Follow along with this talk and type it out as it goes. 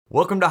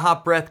Welcome to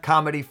Hot Breath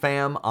Comedy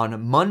Fam.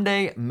 On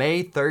Monday,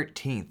 May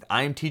 13th,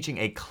 I am teaching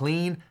a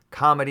clean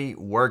comedy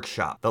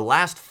workshop. The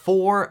last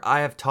 4 I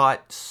have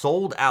taught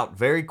sold out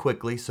very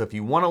quickly, so if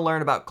you want to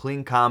learn about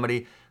clean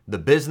comedy, the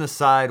business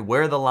side,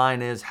 where the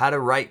line is, how to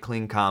write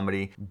clean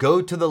comedy,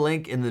 go to the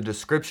link in the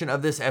description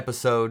of this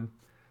episode,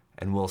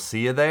 and we'll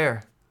see you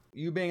there.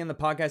 You being in the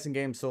podcasting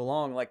game so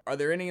long, are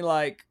there any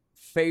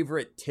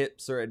favorite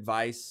tips or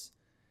advice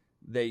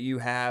that you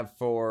have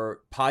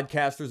for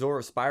podcasters or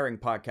aspiring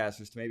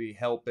podcasters to maybe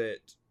help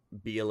it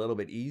be a little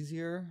bit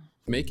easier?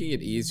 Making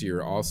it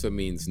easier also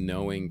means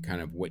knowing kind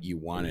of what you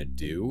want to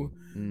do.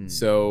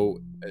 So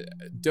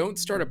don't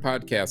start a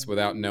podcast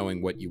without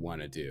knowing what you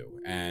want to do,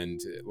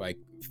 and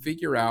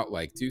figure out,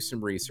 do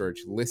some research,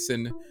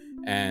 listen,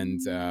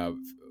 and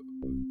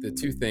the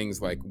two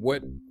things,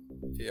 what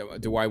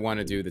do I want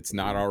to do that's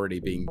not already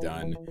being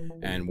done,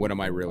 and what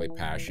am I really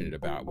passionate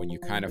about? When you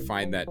kind of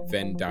find that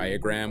Venn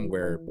diagram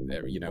where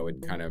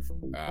it kind of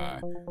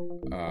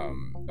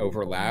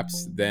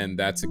overlaps, then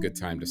that's a good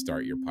time to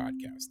start your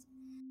podcast.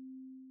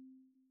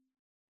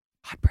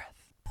 Hot Breath.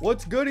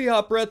 What's goody,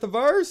 Hot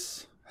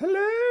Breathiverse?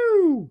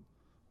 Hello.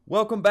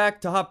 Welcome back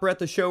to Hot Breath,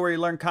 the show where you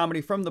learn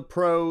comedy from the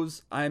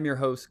pros. I am your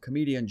host,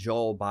 comedian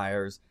Joel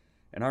Byers,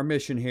 and our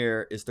mission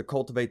here is to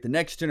cultivate the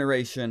next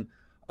generation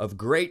of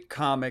great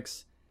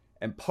comics.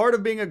 And part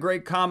of being a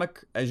great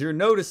comic, as you're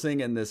noticing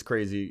in this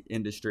crazy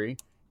industry,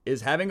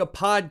 is having a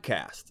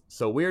podcast.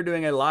 So we're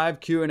doing a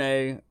live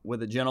Q&A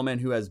with a gentleman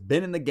who has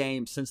been in the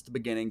game since the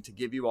beginning to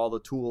give you all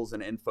the tools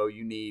and info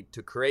you need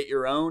to create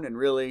your own and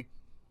really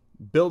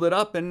build it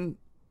up and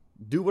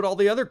do what all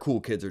the other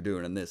cool kids are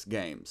doing in this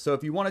game. So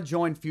if you want to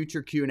join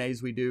future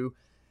Q&As we do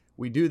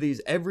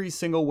these every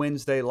single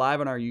Wednesday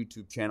live on our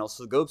YouTube channel.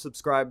 So go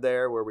subscribe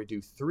there, where we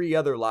do 3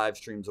 other live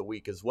streams a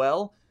week as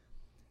well.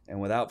 And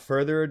without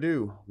further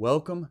ado,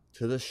 welcome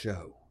to the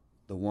show,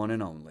 the one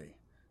and only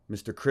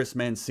Mr. Chris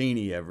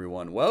Mancini,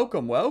 everyone.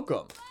 Welcome.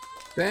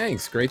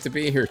 Thanks. Great to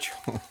be here,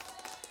 Joel.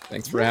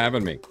 Thanks for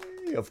having me.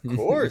 Of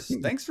course.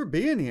 Thanks for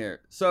being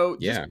here. So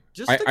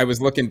I was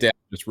looking down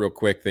just real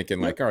quick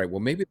thinking all right, well,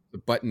 maybe the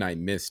button I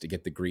missed to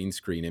get the green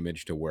screen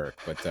image to work.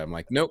 But I'm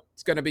nope,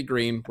 it's going to be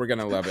green. We're going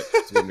to love it.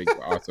 It's going to be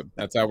awesome.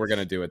 That's how we're going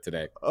to do it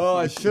today. Oh,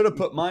 I should have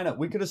put mine up.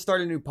 We could have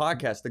started a new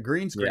podcast, the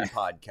Green Screen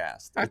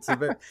Podcast. It's a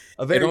very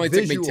it only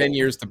visual. took me 10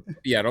 years to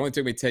it only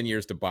took me 10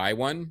 years to buy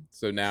one.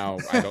 So now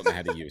I don't know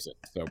how to use it.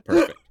 So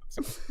perfect.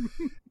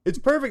 It's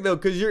perfect though,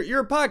 because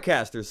you're a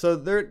podcaster,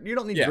 so you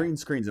don't need green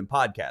screens in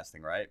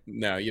podcasting, right?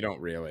 No, you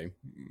don't really.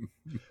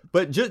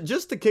 But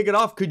just to kick it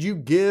off, could you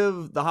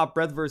give the Hot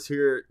Breathverse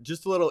here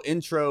just a little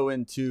intro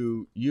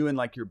into you and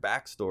your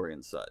backstory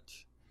and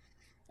such?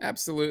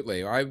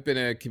 Absolutely. I've been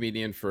a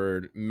comedian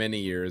for many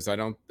years. I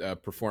don't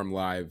perform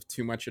live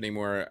too much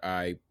anymore.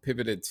 I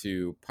pivoted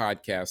to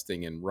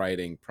podcasting and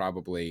writing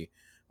probably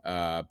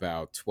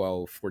about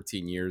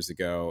 14 years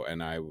ago,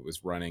 and I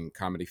was running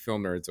Comedy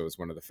Film Nerds. I was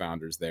one of the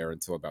founders there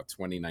until about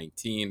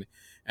 2019,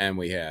 and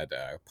we had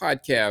a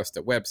podcast,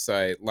 a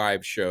website,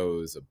 live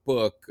shows, a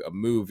book, a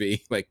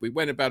movie. We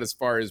went about as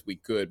far as we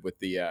could with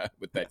the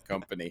with that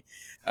company.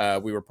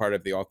 We were part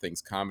of the All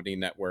Things Comedy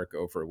Network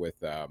over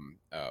with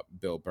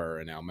Bill Burr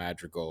and Al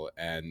Madrigal,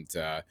 and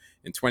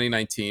in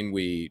 2019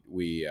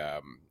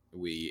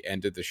 we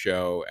ended the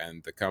show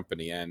and the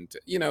company, and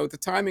the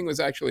timing was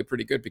actually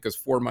pretty good because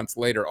 4 months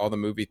later all the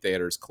movie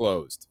theaters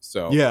closed.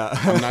 So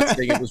I'm not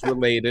saying it was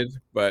related,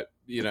 but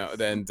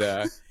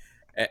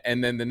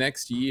and then the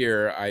next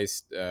year I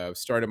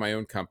started my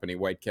own company,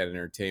 White Cat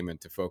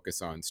Entertainment, to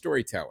focus on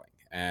storytelling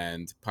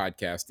and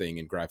podcasting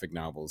and graphic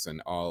novels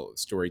and all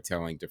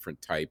storytelling,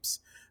 different types,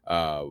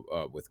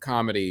 with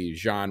comedy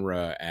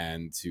genre,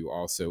 and to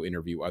also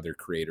interview other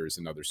creators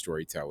and other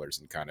storytellers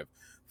and kind of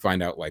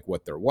find out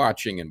what they're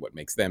watching and what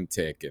makes them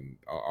tick and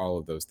all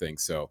of those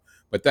things. So,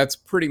 but that's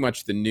pretty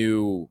much the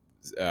new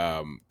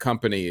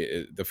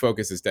company. The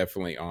focus is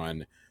definitely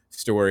on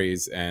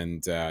stories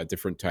and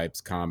different types,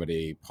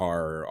 comedy,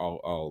 horror,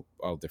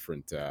 all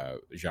different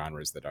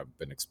genres that I've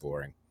been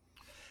exploring.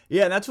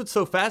 Yeah, and that's what's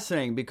so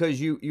fascinating,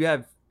 because you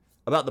have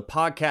about the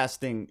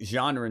podcasting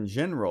genre in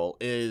general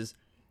is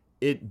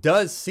it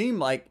does seem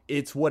like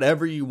it's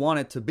whatever you want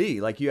it to be.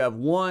 You have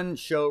one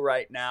show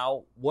right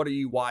now, what are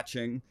you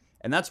watching?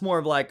 And that's more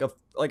of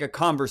a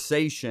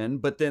conversation.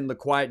 But then the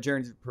Quiet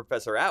Journey of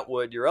Professor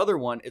Atwood, your other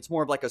one, it's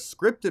more of a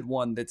scripted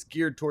one that's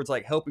geared towards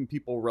helping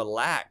people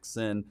relax.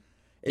 And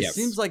it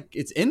seems like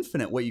it's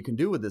infinite what you can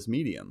do with this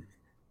medium.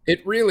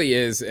 It really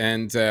is.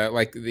 And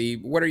the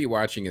What Are You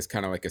Watching is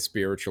kind of like a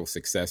spiritual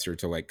successor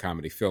to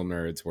Comedy Film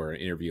Nerds, where I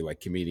interview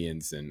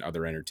comedians and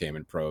other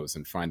entertainment pros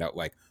and find out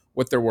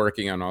what they're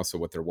working on, also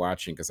what they're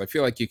watching, because I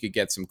feel like you could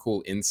get some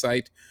cool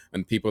insight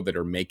on people that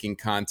are making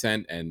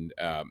content and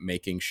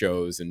making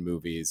shows and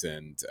movies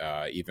and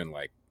even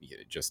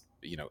just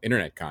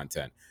internet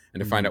content,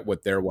 and to find out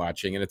what they're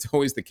watching. And it's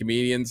always the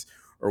comedians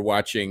are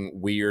watching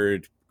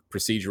weird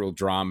procedural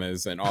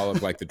dramas, and all of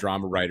the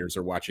drama writers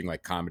are watching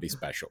comedy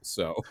specials.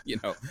 So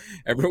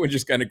everyone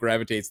just kind of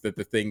gravitates to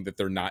the thing that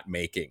they're not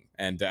making,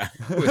 and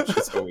which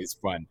is always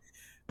fun.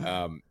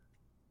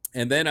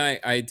 And then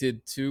I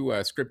did two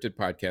scripted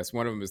podcasts.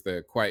 One of them is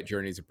the Quiet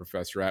Journeys of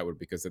Professor Atwood,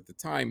 because at the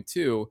time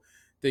too,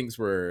 things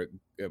were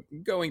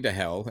going to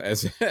hell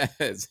as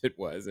as it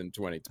was in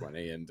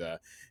 2020, and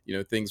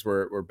things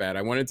were bad.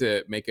 I wanted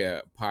to make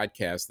a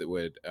podcast that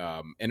would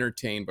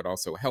entertain but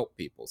also help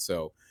people.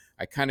 So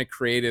I kind of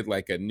created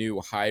like a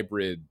new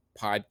hybrid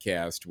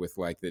podcast with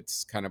like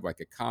it's kind of like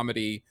a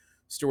comedy,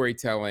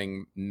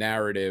 storytelling,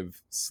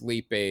 narrative,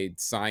 sleep aid,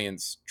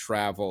 science,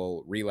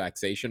 travel,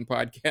 relaxation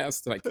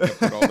podcast. Like I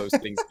put all those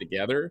things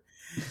together,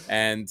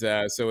 and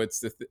so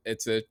it's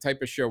a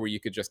type of show where you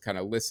could just kind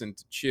of listen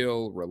to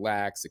chill,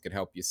 relax. It could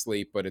help you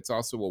sleep, but it's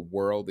also a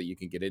world that you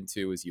can get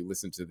into as you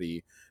listen to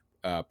the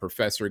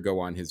professor go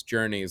on his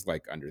journeys,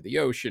 like under the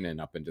ocean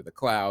and up into the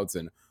clouds,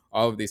 and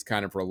all of these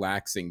kind of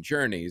relaxing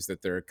journeys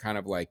that they're kind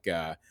of like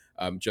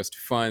just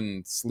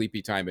fun,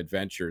 sleepy time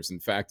adventures. In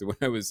fact, when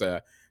I was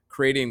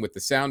creating with the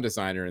sound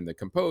designer and the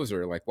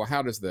composer, like, well,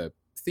 how does the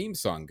theme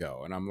song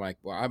go? And I'm like,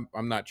 well,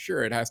 I'm not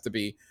sure. It has to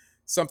be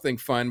something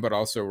fun but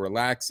also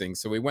relaxing.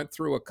 So we went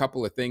through a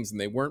couple of things and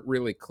they weren't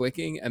really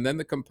clicking. And then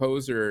the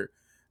composer,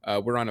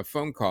 we're on a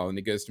phone call and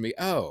he goes to me,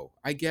 "Oh,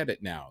 I get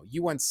it now.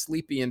 You want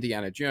Sleepy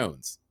Indiana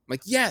Jones." I'm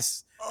like,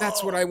 yes,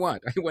 that's what Oh, I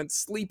want. I want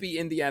Sleepy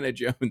Indiana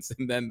Jones.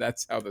 And then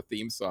that's how the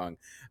theme song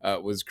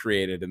was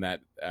created. And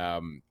that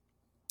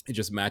it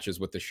just matches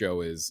what the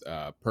show is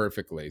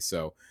perfectly.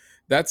 So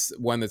that's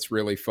one that's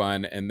really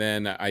fun. And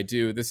then I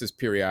do, this is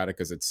periodic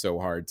because it's so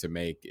hard to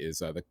make,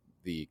 is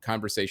the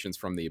Conversations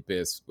from the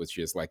Abyss, which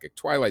is like a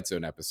Twilight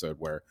Zone episode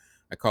where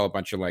I call a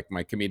bunch of like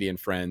my comedian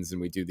friends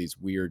and we do these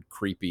weird,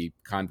 creepy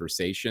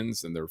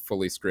conversations, and they're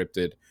fully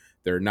scripted.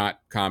 They're not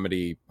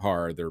comedy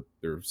horror;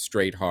 they're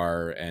straight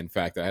horror. And in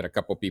fact, I had a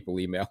couple people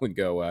email and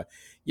go,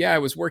 "Yeah, I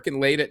was working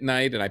late at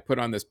night and I put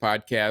on this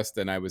podcast,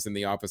 and I was in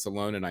the office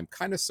alone, and I'm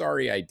kind of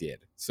sorry I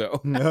did." So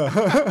no.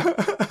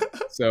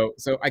 so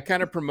I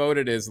kind of promote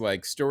it as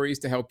like stories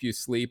to help you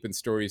sleep and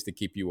stories to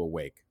keep you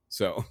awake.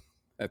 So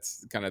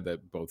that's kind of the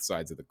both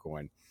sides of the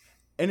coin.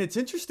 And it's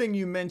interesting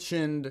you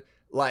mentioned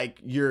like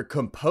your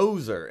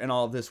composer and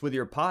all of this with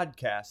your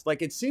podcast.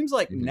 Like it seems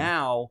like Hmm.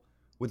 now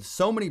with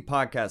so many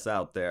podcasts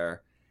out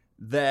there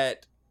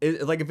that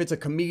like if it's a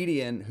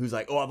comedian who's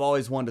like, "Oh, I've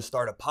always wanted to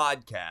start a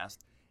podcast."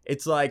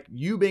 It's like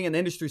you being in the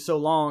industry so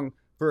long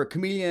for a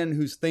comedian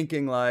who's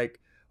thinking like,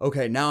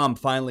 "Okay, now I'm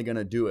finally going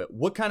to do it."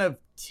 What kind of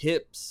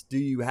tips do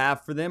you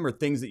have for them or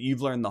things that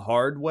you've learned the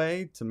hard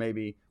way to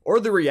maybe or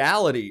the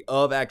reality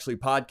of actually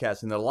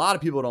podcasting that a lot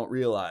of people don't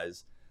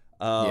realize?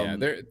 Yeah, Um,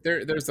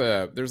 there's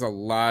a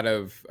lot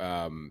of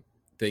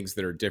things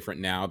that are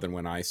different now than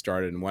when I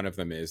started, and one of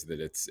them is that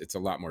it's a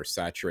lot more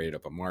saturated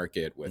of a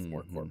market with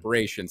more mhm.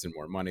 corporations and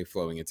more money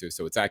flowing into.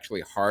 So it's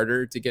actually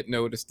harder to get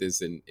noticed as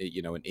an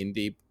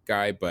indie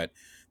guy, but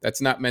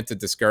that's not meant to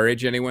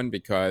discourage anyone,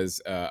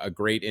 because a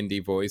great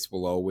indie voice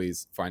will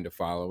always find a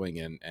following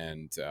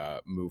and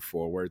move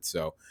forward.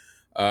 So.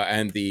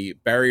 And the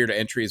barrier to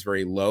entry is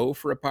very low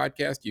for a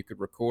podcast. You could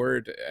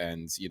record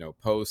and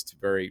post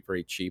very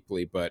very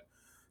cheaply, but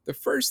the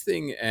first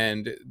thing,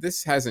 and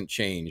this hasn't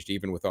changed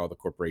even with all the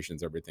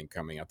corporations, everything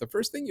coming out, the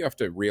first thing you have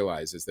to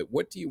realize is that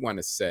what do you want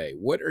to say?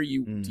 Do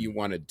you Mm.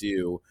 want to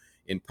do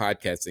in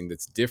podcasting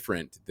that's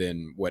different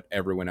than what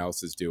everyone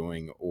else is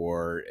doing,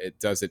 or it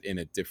does it in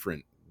a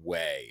different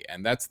way?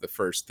 And that's the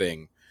first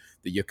thing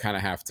that you kind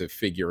of have to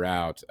figure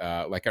out.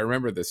 Like I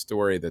remember the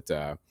story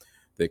that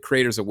the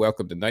creators of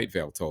Welcome to Night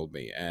Vale told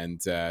me,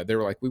 and they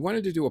were like, "We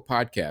wanted to do a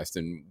podcast,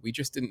 and we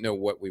just didn't know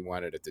what we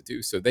wanted it to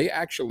do." So they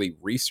actually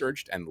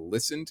researched and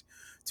listened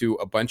to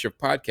a bunch of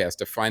podcasts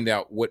to find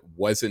out what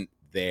wasn't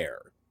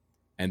there,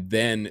 and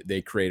then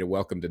they created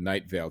Welcome to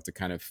Night Vale to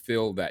kind of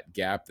fill that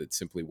gap that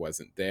simply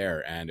wasn't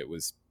there, and it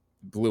was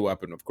blew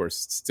up, and of course,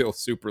 still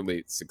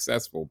superly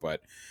successful,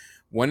 but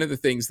one of the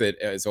things that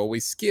is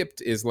always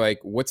skipped is like,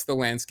 what's the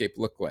landscape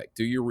look like?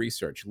 Do your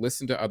research,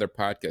 listen to other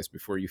podcasts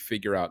before you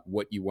figure out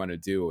what you want to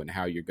do and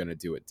how you're going to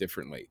do it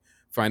differently.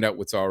 Find out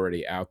what's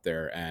already out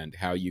there and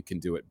how you can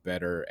do it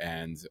better,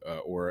 and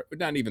or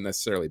not even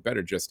necessarily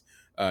better, just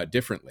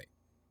differently.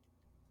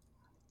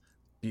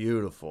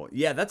 Beautiful.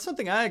 Yeah, that's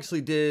something I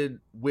actually did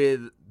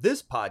with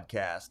this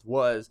podcast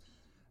was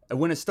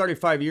when it started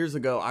 5 years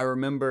ago. I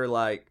remember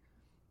like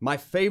my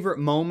favorite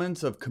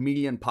moments of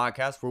comedian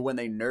podcasts were when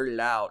they nerded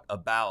out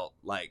about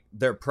like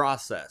their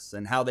process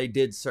and how they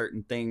did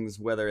certain things,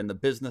 whether in the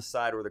business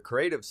side or the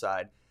creative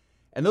side.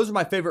 And those are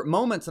my favorite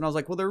moments. And I was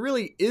like, well, there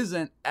really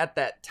isn't at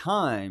that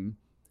time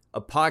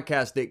a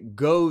podcast that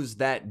goes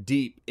that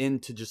deep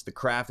into just the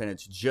craft and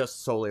it's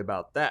just solely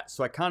about that.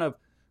 So I kind of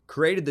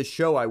created the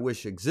show I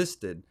wish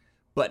existed.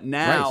 But Right.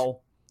 now,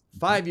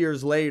 5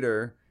 years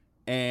later,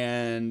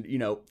 and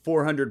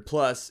 400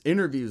 plus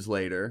interviews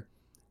later,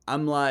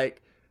 I'm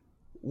like,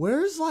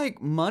 where's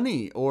like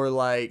money or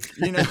like,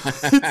 it's,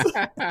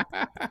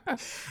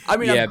 I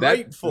mean, I'm Yeah, that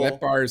grateful,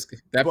 bar's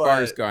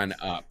but gone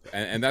up,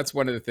 and that's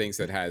one of the things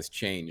that has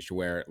changed.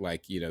 Where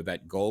like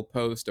that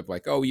goalpost of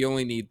like, oh, you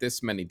only need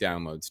this many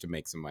downloads to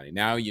make some money.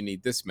 Now you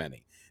need this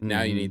many.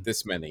 Now you need Mhm.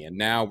 this many, and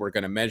now we're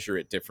going to measure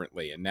it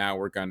differently, and now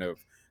we're going to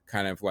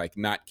kind of like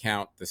not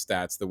count the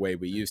stats the way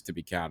we used to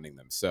be counting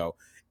them. So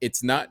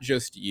it's not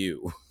just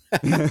you.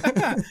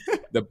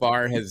 The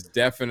bar has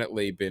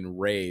definitely been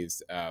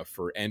raised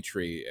for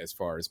entry as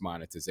far as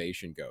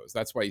monetization goes.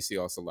 That's why you see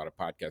also a lot of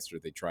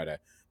podcasters, they try to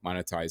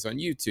monetize on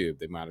YouTube,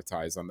 they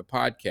monetize on the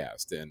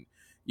podcast. And,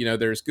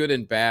 there's good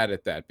and bad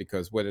at that,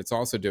 because what it's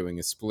also doing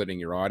is splitting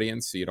your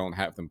audience, so you don't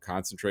have them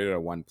concentrated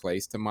on one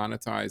place to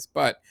monetize.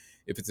 But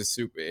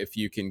if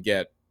you can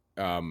get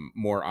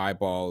more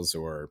eyeballs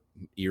or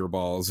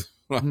earballs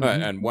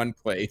in one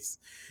place,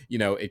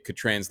 it could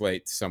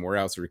translate somewhere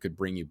else, or it could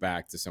bring you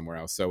back to somewhere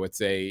else. So it's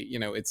a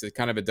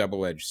kind of a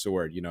double-edged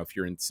sword. If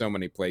you're in so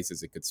many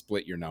places, it could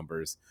split your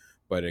numbers,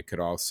 but it could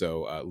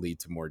also lead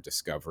to more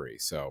discovery.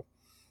 So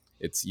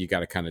you got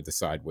to kind of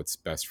decide what's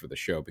best for the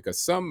show, because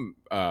some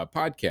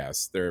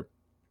podcasts,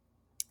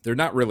 they're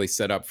not really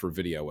set up for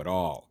video at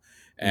all.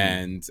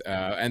 And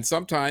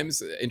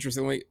sometimes,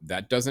 interestingly,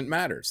 that doesn't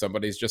matter.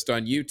 Somebody's just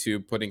on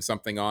YouTube putting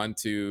something on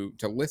to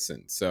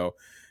listen. So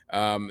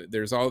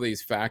there's all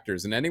these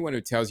factors, and anyone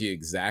who tells you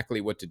exactly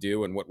what to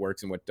do and what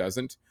works and what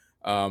doesn't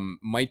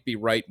might be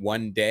right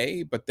one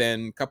day, but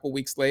then a couple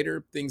weeks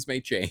later, things may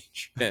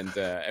change, and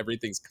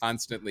everything's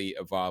constantly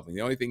evolving.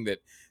 The only thing that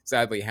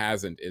sadly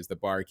hasn't is the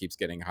bar keeps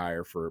getting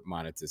higher for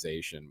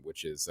monetization,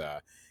 which is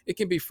it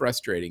can be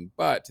frustrating,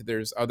 but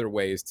there's other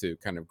ways to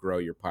kind of grow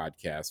your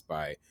podcast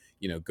by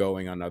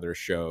going on other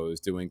shows,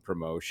 doing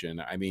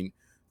promotion. I mean,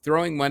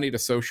 throwing money to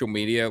social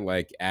media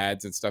like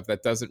ads and stuff,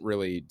 that doesn't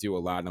really do a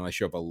lot unless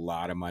you have a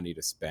lot of money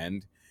to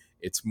spend.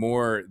 It's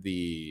more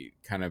the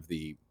kind of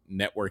the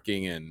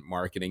networking and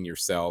marketing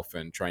yourself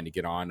and trying to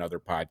get on other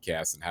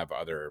podcasts and have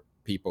other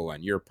people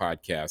on your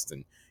podcast,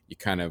 and you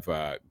kind of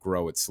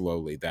grow it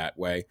slowly that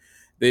way.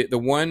 The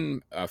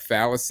one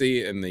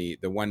fallacy and the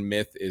one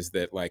myth is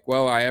that, like,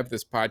 well, I have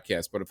this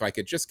podcast, but if I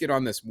could just get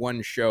on this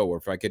one show, or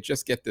if I could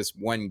just get this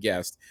one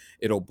guest,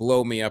 it'll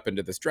blow me up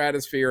into the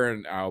stratosphere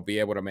and I'll be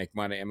able to make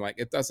money. I'm like,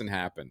 it doesn't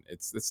happen.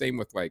 It's the same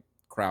with like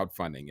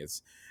crowdfunding.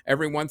 It's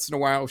every once in a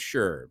while,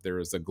 sure, there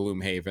is a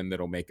Gloomhaven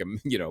that'll make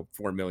them,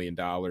 $4 million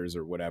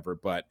or whatever,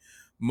 but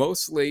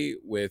mostly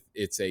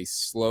it's a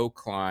slow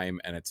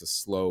climb and it's a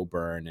slow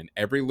burn. And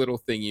every little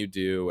thing you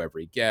do,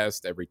 every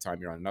guest, every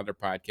time you're on another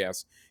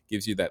podcast,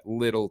 gives you that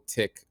little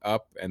tick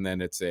up, and then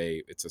it's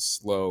a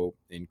slow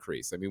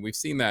increase. I mean, we've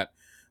seen that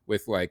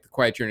with like The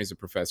Quiet Journeys of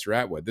Professor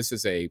Atwood. This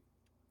is a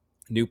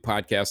new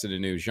podcast in a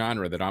new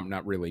genre that I'm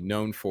not really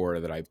known for,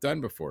 that I've done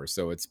before.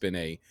 So it's been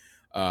a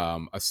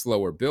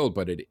slower build,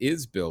 but it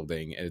is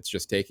building, and it's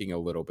just taking a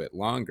little bit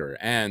longer.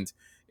 And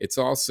it's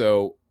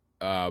also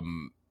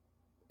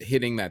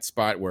hitting that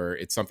spot where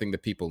it's something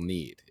that people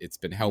need. It's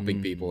been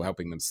helping people,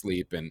 helping them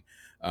sleep. And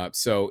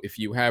so if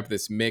you have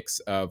this mix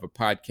of a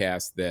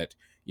podcast that,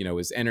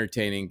 is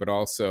entertaining, but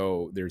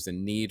also there's a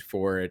need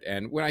for it.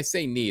 And when I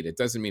say need, it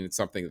doesn't mean it's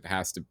something that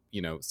has to,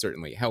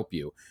 certainly help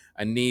you.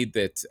 A need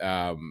that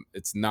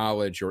it's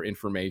knowledge or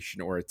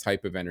information or a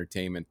type of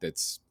entertainment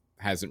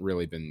hasn't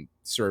really been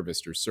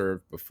serviced or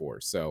served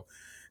before. So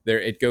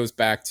it goes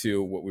back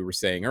to what we were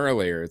saying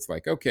earlier. It's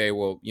like, okay,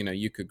 well,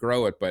 you could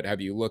grow it, but have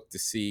you looked to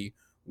see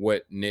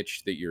what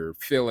niche that you're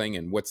filling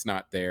and what's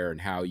not there,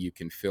 and how you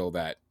can fill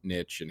that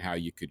niche and how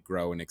you could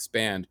grow and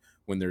expand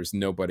when there's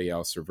nobody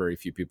else or very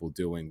few people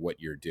doing what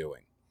you're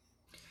doing.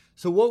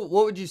 So what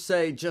would you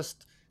say,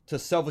 just to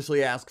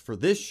selfishly ask, for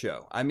this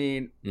show? I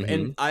mean,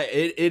 and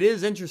it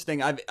is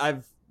interesting.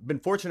 I've been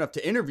fortunate enough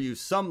to interview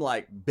some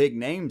like big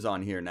names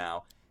on here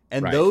now,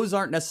 and those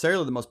aren't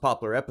necessarily the most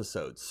popular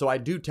episodes. So I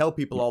do tell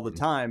people all the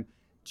time,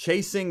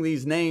 chasing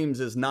these names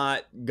is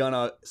not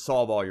gonna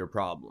solve all your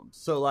problems.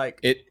 So like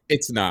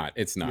it's not.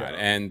 Yeah.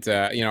 And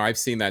I've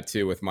seen that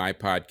too with my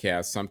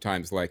podcast.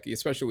 Sometimes, like,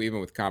 especially even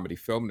with Comedy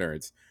Film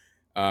Nerds,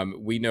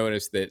 we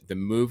noticed that the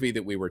movie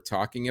that we were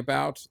talking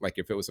about, like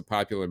if it was a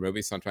popular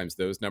movie, sometimes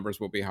those numbers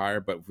will be higher.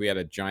 But if we had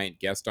a giant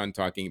guest on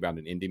talking about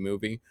an indie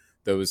movie,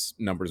 those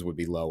numbers would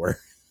be lower.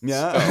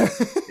 Yeah.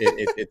 So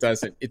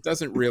it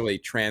doesn't really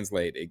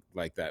translate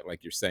like that,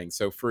 like you're saying.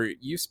 So for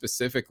you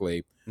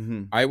specifically,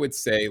 I would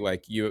say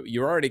like you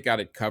already got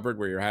it covered,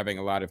 where you're having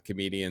a lot of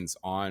comedians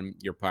on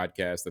your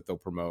podcast that they'll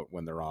promote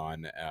when they're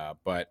on,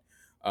 but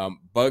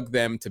bug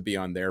them to be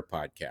on their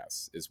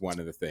podcasts is one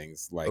of the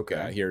things. Like,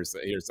 here's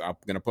I'm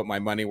going to put my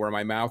money where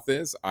my mouth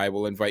is. I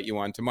will invite you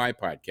onto my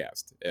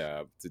podcast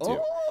to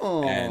do.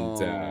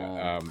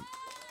 And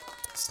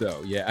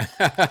so yeah,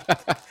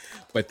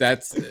 but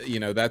that's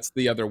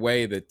the other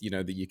way that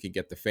that you can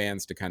get the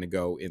fans to kind of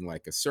go in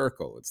like a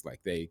circle. It's like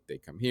they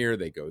come here,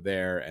 they go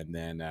there, and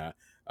then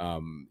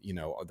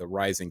the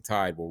rising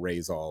tide will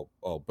raise all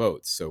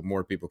boats. So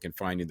more people can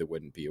find you that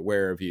wouldn't be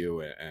aware of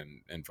you,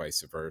 and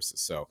vice versa.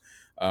 So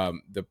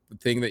the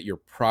thing that you're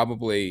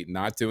probably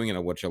not doing,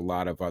 and which a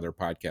lot of other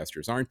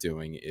podcasters aren't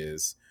doing,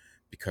 is,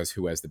 because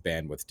who has the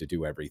bandwidth to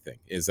do everything,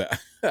 is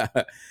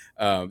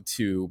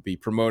to be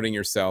promoting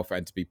yourself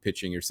and to be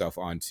pitching yourself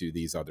onto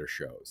these other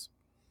shows.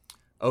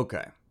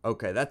 Okay.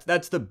 Okay,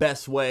 that's the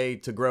best way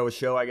to grow a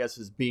show, I guess,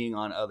 is being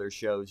on other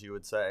shows, you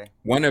would say.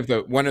 One of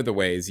the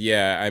ways,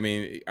 yeah. I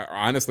mean,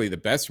 honestly, the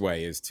best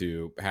way is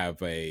to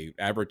have a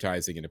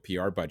advertising and a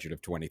PR budget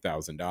of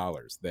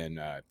 $20,000. Then,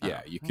 Oh,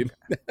 yeah, you can.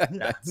 okay. Yeah,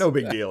 That's no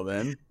big deal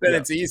then. then Yeah.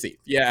 it's easy,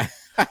 yeah.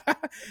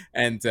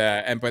 And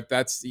but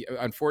that's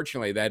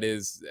unfortunately that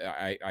is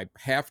I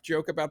half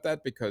joke about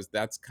that because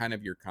that's kind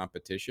of your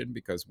competition.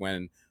 Because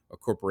when a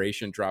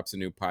corporation drops a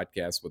new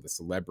podcast with a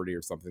celebrity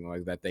or something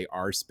like that, they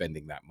are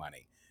spending that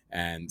money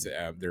and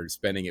they're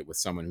spending it with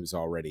someone who's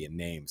already a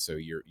name. So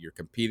you're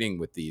competing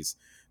with these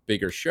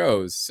bigger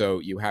shows. So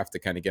you have to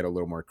kind of get a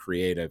little more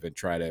creative and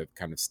try to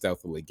kind of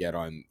stealthily get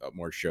on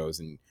more shows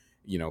and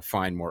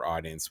find more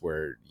audience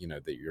where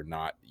that you're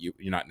not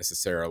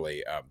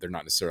necessarily they're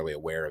not necessarily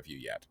aware of you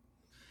yet.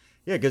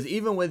 Yeah, because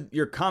even with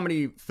your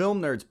Comedy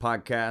Film Nerds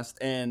podcast,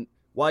 and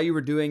while you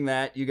were doing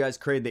that, you guys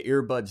created the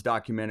Earbuds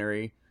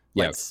documentary.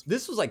 Like Yes.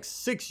 this was like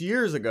 6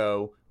 years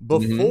ago, Hmm.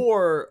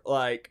 before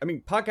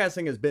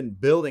podcasting has been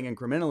building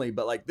incrementally,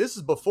 but like this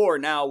is before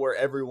now where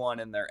everyone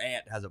and their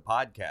aunt has a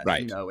podcast,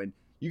 Right. and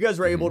you guys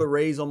were able Hmm. to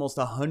raise almost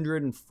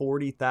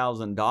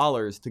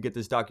 $140,000 to get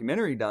this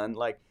documentary done.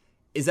 Like,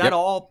 is that Yep.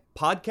 all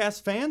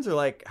podcast fans, or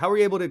like how were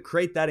you able to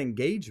create that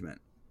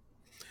engagement?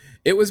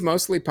 It was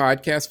mostly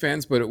podcast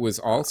fans, but it was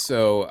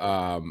also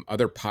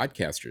other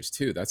podcasters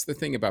too. That's the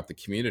thing about the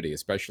community,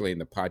 especially in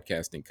the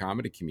podcasting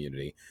comedy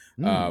community.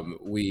 Mm.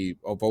 We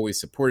have always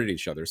supported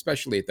each other,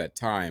 especially at that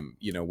time.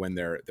 When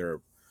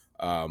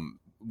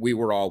we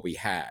were all we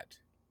had.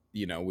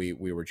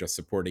 We were just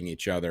supporting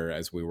each other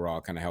as we were all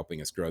kind of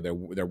helping us grow. There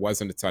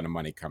wasn't a ton of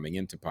money coming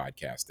into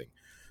podcasting,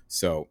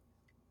 so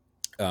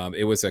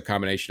it was a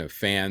combination of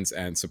fans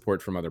and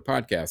support from other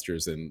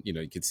podcasters. And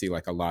you could see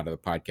like a lot of the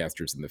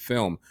podcasters in the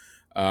film,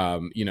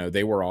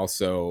 they were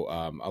also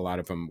a lot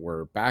of them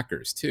were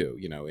backers too,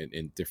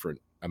 in different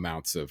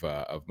amounts of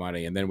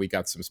money. And then we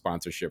got some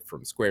sponsorship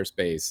from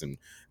Squarespace and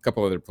a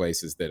couple other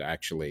places that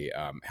actually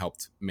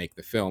helped make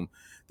the film.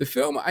 The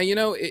film,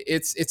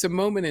 it's a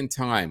moment in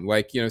time.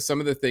 Like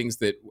some of the things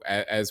that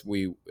as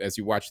you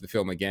watch the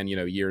film again,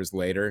 years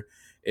later,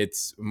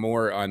 it's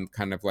more on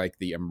kind of like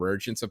the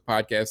emergence of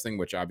podcasting,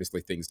 which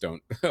obviously things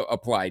don't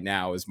apply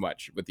now as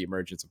much with the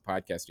emergence of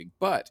podcasting.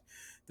 But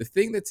the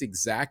thing that's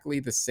exactly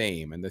the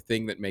same and the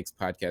thing that makes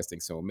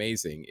podcasting so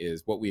amazing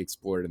is what we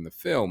explored in the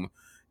film.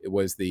 It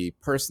was the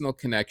personal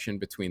connection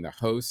between the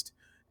host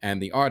and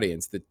the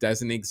audience that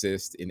doesn't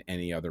exist in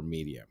any other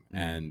medium.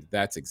 And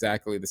that's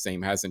exactly the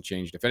same, hasn't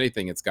changed. If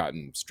anything, it's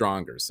gotten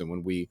stronger. So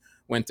when we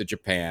went to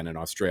Japan and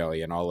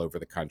Australia and all over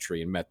the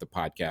country and met the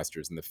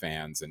podcasters and the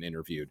fans and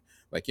interviewed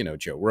like,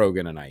 Joe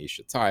Rogan and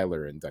Aisha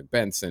Tyler and Doug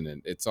Benson,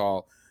 and it's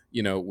all,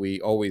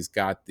 we always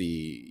got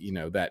the,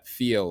 that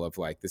feel of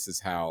like, this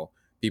is how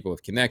people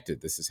have connected.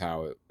 This is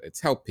how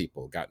it's helped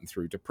people gotten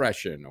through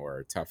depression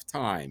or tough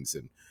times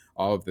and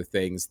all of the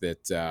things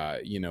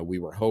that we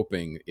were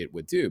hoping it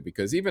would do.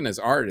 Because even as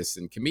artists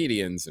and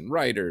comedians and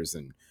writers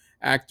and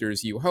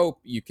actors, you hope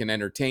you can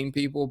entertain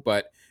people.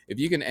 But if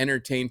you can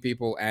entertain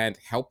people and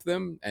help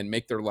them and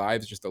make their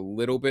lives just a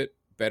little bit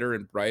better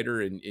and brighter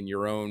in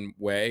your own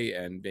way,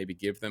 and maybe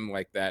give them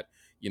like that,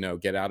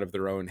 get out of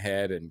their own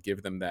head and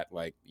give them that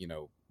like,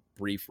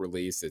 brief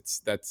release,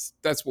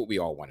 that's what we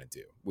all want to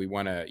do. We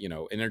want to,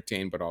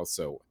 entertain, but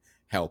also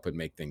help and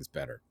make things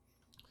better.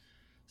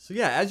 So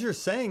yeah, as you're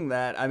saying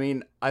that, I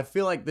mean, I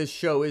feel like this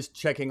show is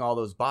checking all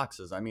those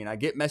boxes. I mean, I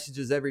get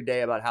messages every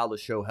day about how the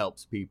show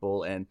helps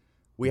people, and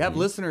we have Mhm.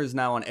 listeners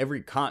now on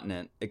every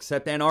continent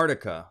except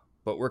Antarctica,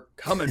 but we're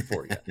coming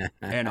for you,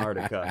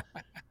 Antarctica.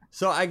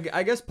 So I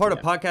guess part of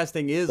Yeah.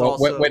 podcasting is Well,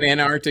 also when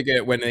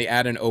Antarctica, when they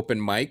add an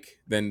open mic,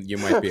 then you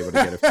might be able to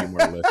get a few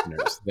more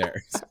listeners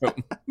there. So,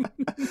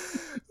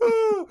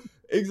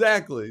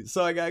 exactly.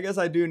 So I guess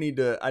I do need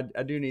to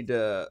I do need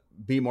to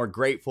be more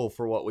grateful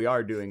for what we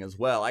are doing as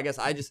well. I guess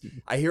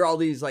I hear all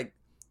these like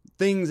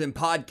things in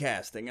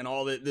podcasting and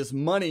all this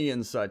money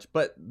and such,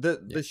 but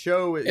the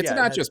show it's yeah,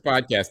 not just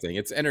podcasting;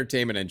 it's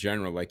entertainment in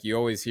general. Like you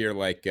always hear,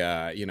 like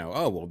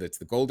oh well, it's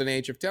the golden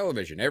age of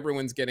television.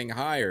 Everyone's getting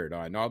hired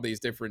on all these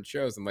different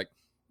shows. I'm like,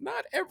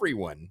 not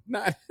everyone.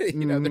 Not there's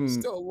Mhm.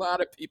 still a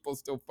lot of people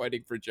still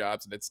fighting for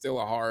jobs, and it's still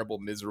a horrible,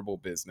 miserable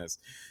business.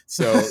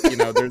 So there's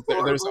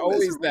Horrible,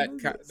 always miserable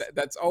business.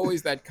 that's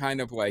always that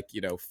kind of like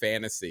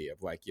fantasy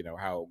of like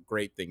how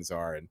great things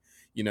are. And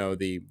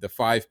the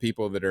five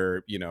people that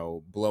are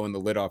blowing the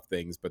lid off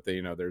things, but they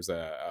there's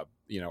a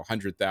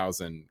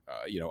 100,000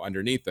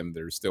 underneath them,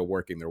 they're still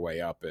working their way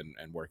up and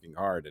working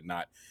hard and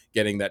not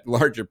getting that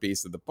larger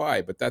piece of the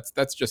pie. But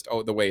that's just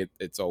the way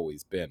it's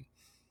always been.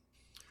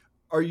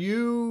 Do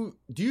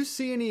you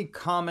see any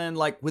common,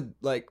 like with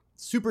like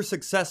super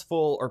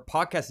successful or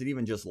podcasts that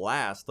even just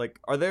last, like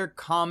are there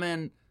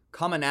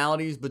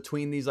commonalities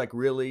between these like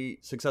really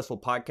successful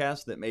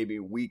podcasts that maybe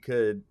we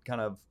could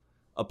kind of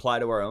apply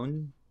to our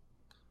own?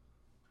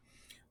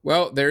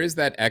 Well, there is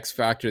that X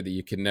factor that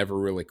you can never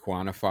really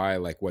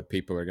quantify, like what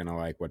people are going to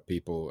like, what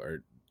people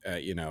are,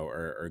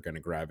 are going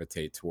to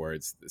gravitate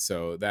towards.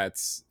 So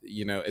that's,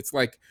 it's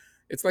like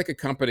it's like a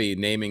company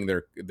naming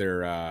their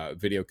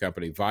video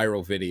company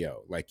Viral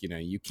Video. Like,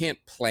 you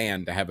can't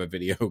plan to have a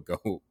video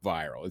go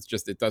viral.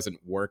 It doesn't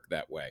work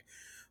that way.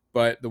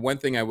 But the one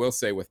thing I will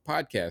say with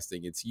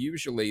podcasting, it's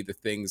usually the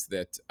things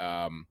that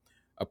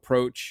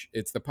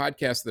it's the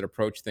podcasts that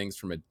approach things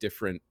from a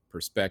different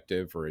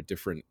perspective or a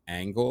different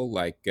angle,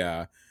 like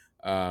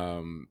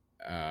Karen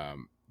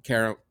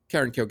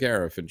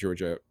Kilgariff and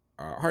Georgia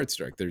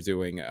Hartstruck. They're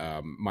doing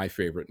My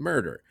Favorite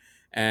Murder.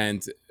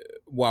 And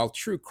while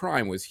true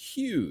crime was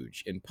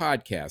huge in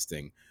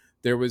podcasting,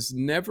 there was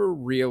never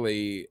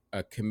really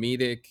a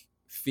comedic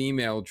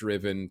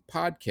female-driven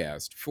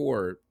podcast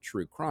for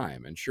true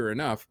crime. And sure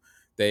enough,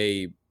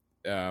 they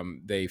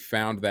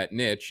found that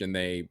niche and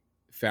they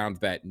found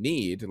that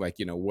need. Like,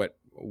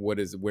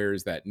 where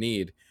is that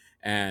need?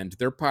 And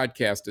their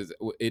podcast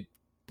it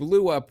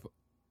blew up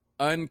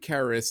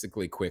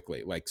uncharacteristically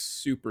quickly, like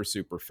super,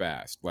 super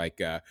fast.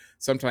 Like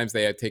sometimes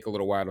they had take a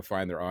little while to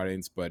find their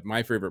audience, but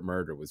My Favorite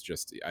Murder was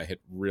just, I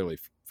hit really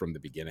from the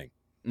beginning.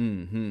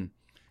 Mm-hmm.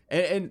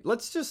 And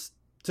let's just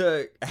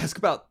to ask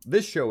about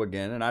this show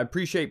again. And I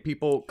appreciate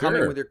people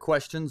coming with your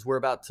questions. We're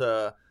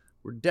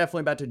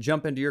definitely about to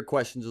jump into your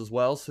questions as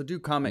well. So do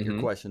comment your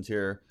questions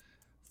here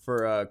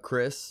for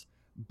Chris.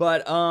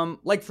 But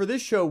like for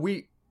this show,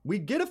 we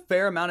get a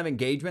fair amount of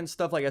engagement and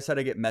stuff. Like I said,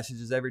 I get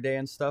messages every day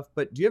and stuff.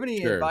 But do you have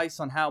any advice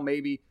on how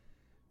maybe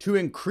to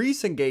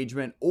increase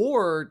engagement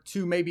or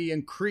to maybe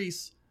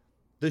increase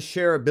the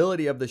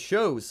shareability of the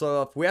show?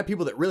 So if we have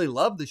people that really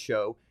love the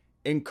show,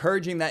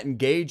 encouraging that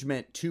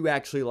engagement to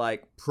actually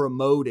like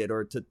promote it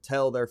or to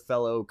tell their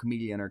fellow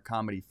comedian or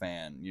comedy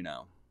fan,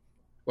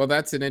 Well,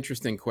 that's an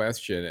interesting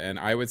question. And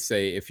I would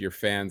say if your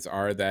fans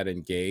are that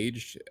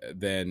engaged,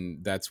 then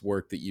that's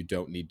work that you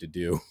don't need to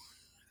do.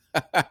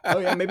 Oh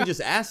yeah, maybe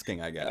just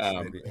asking, I guess.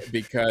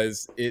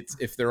 Because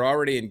if they're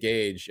already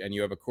engaged and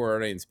you have a core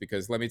audience,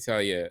 because let me tell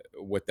you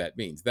what that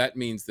means. That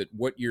means that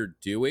what you're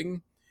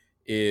doing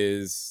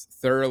is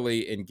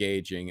thoroughly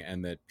engaging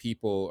and that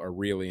people are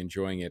really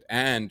enjoying it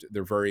and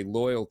they're very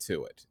loyal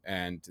to it.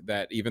 And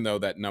that even though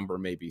that number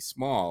may be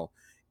small,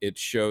 it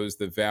shows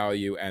the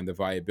value and the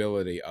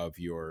viability of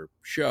your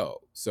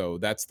show. So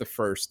that's the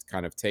first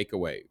kind of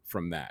takeaway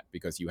from that,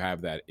 because you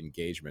have that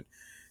engagement.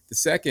 The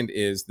second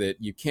is that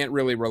you can't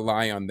really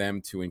rely on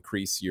them to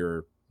increase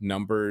your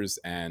numbers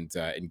and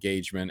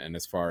engagement, and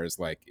as far as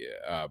like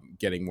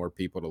getting more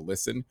people to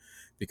listen,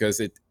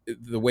 because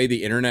the way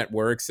the internet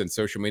works and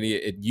social media,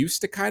 it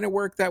used to kind of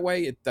work that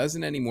way. It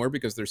doesn't anymore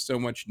because there's so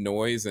much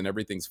noise and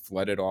everything's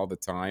flooded all the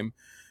time.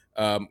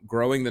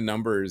 Growing the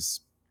numbers,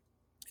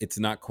 it's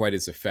not quite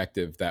as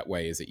effective that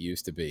way as it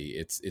used to be.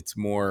 It's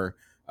more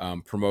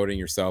promoting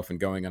yourself and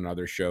going on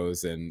other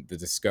shows and the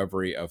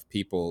discovery of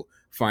people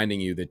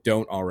finding you that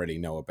don't already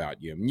know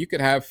about you. I mean, you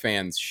could have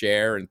fans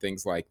share and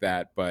things like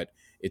that, but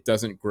it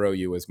doesn't grow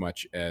you as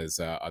much as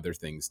other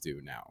things do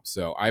now.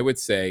 So I would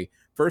say,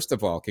 first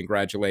of all,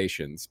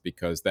 congratulations,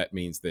 because that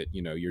means that,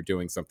 you're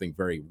doing something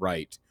very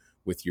right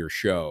with your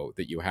show,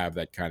 that you have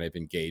that kind of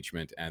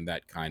engagement and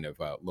that kind of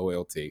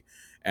loyalty.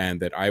 And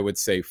that I would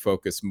say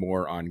focus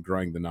more on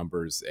growing the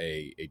numbers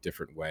a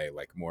different way,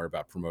 like more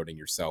about promoting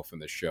yourself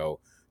and the show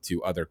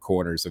to other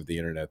corners of the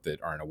internet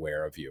that aren't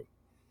aware of you.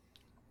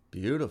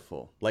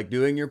 Beautiful. Like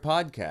doing your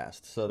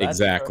podcast. So that's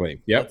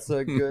exactly. That's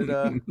a good,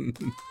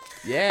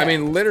 yeah. I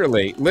mean,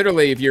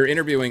 literally, if you're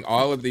interviewing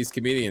all of these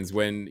comedians,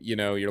 when,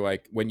 you're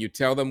like, when you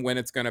tell them when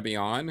it's going to be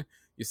on,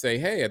 you say,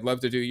 hey, I'd love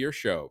to do your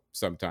show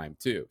sometime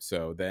too.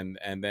 So then,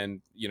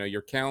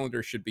 your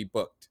calendar should be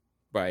booked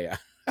by,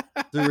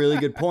 That's a really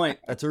good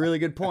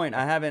point.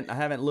 I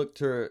haven't looked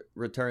to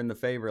return the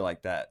favor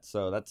like that.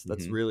 So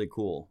that's really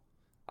cool.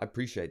 I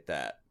appreciate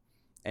that.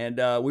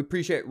 And we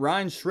appreciate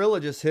Ryan Shrilla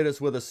just hit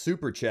us with a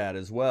super chat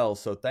as well.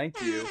 So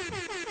thank you.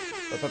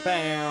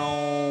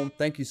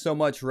 Thank you so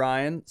much,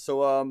 Ryan.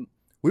 So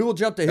we will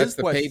jump to his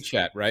question. That's the paid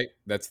chat, right?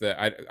 That's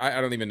the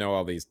I don't even know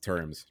all these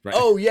terms. Right?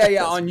 Oh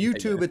yeah. On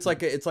YouTube, it's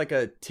like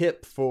a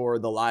tip for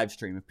the live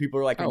stream. If people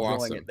are like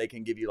enjoying it, they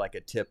can give you like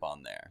a tip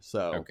on there.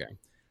 So okay.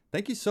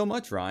 Thank you so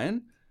much,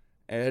 Ryan.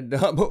 And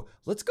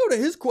let's go to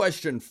his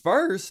question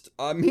first.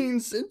 I mean,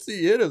 since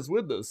he hit us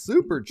with the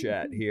super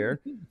chat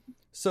here.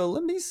 So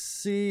let me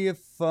see if,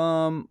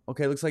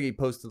 okay, looks like he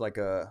posted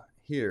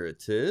here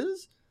it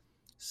is.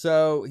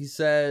 So he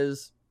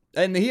says,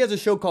 and he has a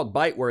show called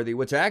Biteworthy,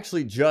 which I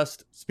actually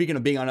speaking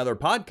of being on other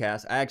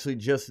podcasts, I actually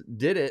just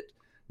did it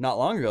not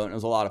long ago and it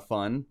was a lot of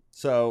fun.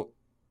 So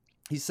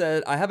he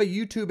said, I have a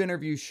YouTube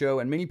interview show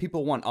and many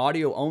people want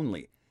audio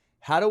only.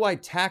 How do I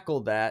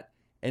tackle that?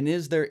 And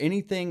is there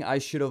anything I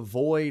should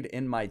avoid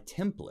in my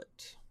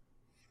template?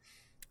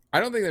 I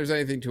don't think there's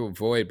anything to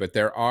avoid, but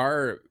there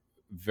are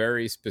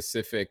very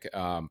specific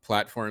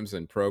platforms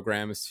and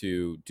programs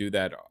to do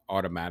that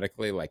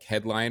automatically. Like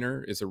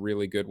Headliner is a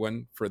really good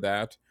one for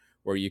that,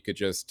 where you could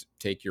just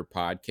take your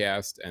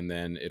podcast and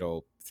then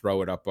it'll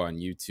throw it up on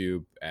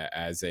YouTube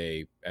as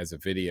a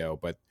video,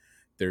 but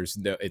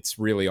it's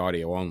really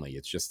audio only.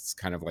 It's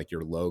kind of like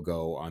your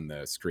logo on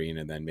the screen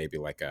and then maybe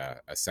like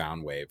a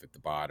sound wave at the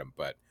bottom.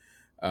 But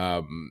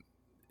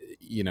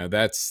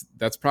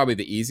that's probably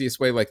the easiest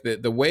way. Like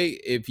the way,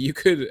 if you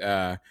could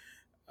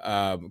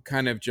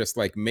kind of just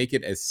like make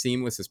it as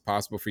seamless as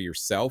possible for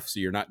yourself, so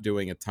you're not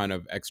doing a ton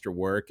of extra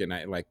work. And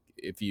I like,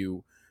 if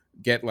you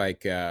get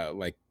like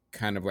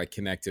kind of like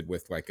connected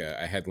with like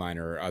a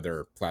headliner or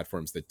other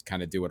platforms that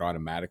kind of do it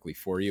automatically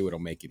for you, it'll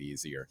make it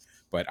easier.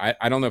 But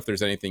I don't know if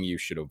there's anything you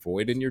should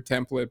avoid in your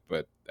template,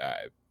 but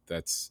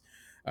that's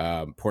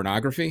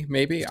pornography,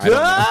 maybe. I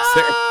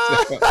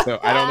don't know. So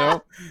I don't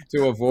know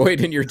to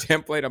avoid in your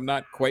template. I'm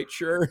not quite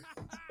sure.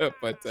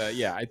 But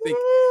yeah, I think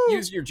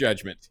use your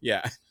judgment.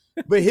 Yeah.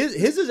 But his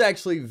is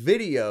actually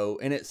video,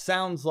 and it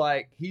sounds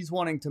like he's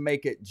wanting to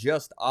make it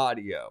just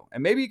audio.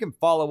 And maybe you can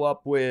follow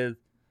up with,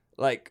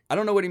 like, I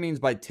don't know what he means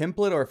by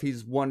template, or if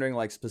he's wondering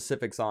like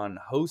specifics on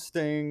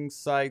hosting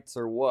sites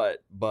or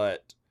what.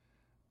 But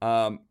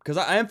because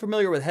I am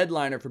familiar with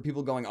Headliner for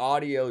people going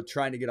audio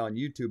trying to get on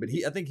YouTube, but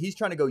I think he's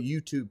trying to go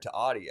YouTube to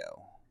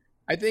audio.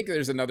 I think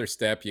there's another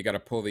step. You got to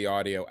pull the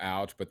audio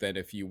out, but then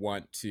if you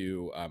want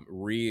to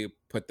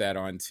re-put that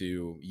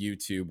onto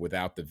YouTube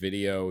without the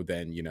video,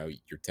 then your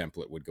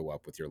template would go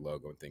up with your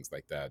logo and things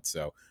like that.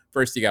 So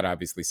first, you got to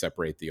obviously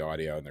separate the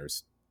audio, and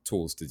there's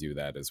tools to do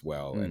that as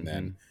well. Mm-hmm. And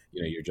then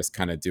you're just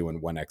kind of doing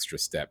one extra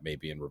step,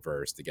 maybe in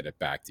reverse, to get it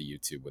back to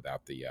YouTube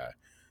without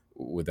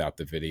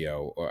the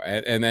video.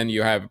 And then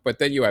you have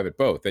it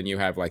both. Then you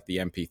have like the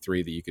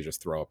MP3 that you could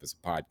just throw up as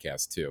a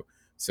podcast too.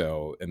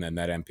 So, and then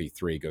that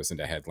MP3 goes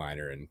into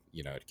Headliner, and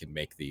it can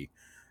make the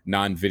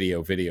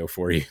non-video video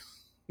for you.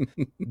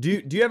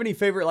 Do you have any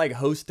favorite like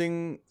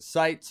hosting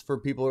sites for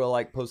people to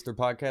like post their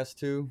podcasts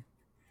to?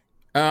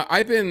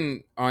 I've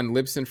been on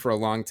Libsyn for a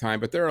long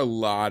time, but there are a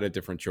lot of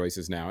different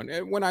choices now.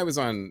 And when I was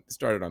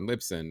started on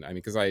Libsyn, I mean,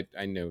 because I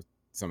know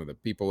some of the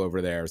people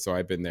over there, so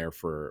I've been there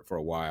for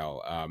a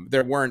while.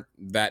 There weren't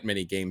that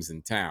many games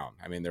in town.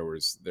 I mean, there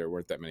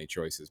weren't that many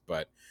choices,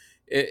 but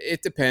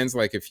it depends.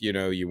 Like if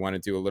you want to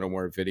do a little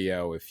more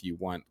video, if you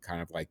want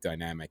kind of like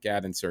dynamic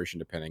ad insertion,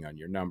 depending on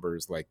your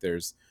numbers, like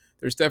there's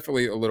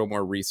definitely a little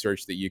more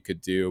research that you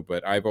could do.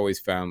 But I've always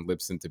found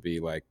Libsyn to be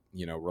like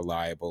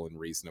reliable and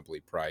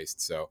reasonably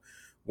priced. So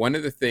one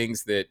of the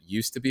things that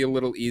used to be a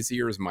little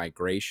easier is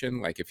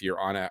migration. Like if you're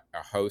on a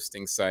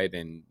hosting site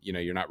and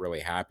you're not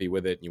really happy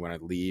with it and you want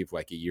to leave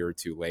like a year or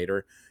two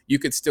later, you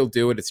could still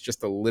do it. It's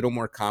just a little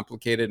more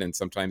complicated, and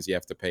sometimes you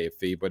have to pay a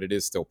fee, but it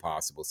is still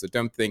possible. So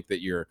don't think that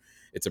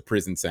it's a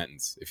prison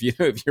sentence if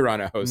you're on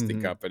a hosting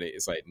company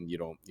site and you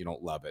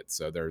don't love it.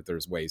 So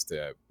there's ways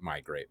to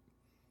migrate.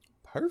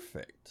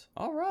 Perfect.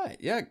 All right.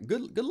 Yeah.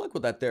 Good luck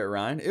with that there,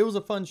 Ryan. It was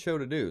a fun show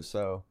to do.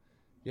 So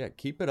yeah,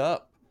 keep it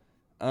up.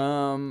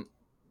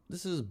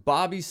 This is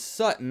Bobby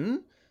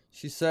Sutton.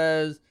 She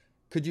says,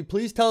 could you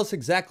please tell us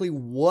exactly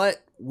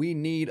what we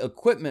need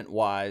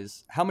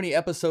equipment-wise, how many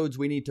episodes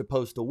we need to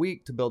post a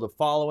week to build a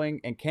following,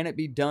 and can it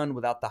be done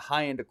without the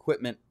high-end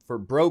equipment for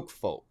broke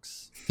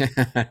folks?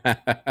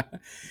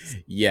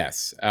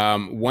 Yes.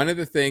 One of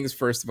the things,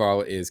 first of all,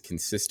 is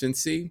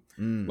consistency.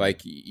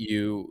 Like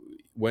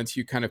once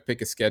you kind of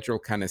pick a schedule,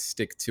 kind of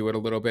stick to it a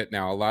little bit.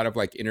 Now, a lot of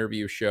like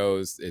interview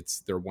shows,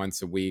 they're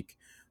once a week.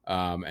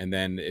 And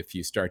then if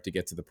you start to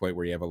get to the point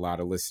where you have a lot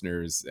of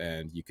listeners,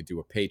 and you could do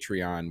a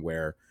Patreon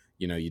where,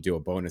 you do a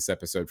bonus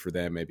episode for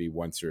them, maybe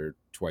once or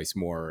twice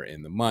more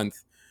in the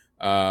month.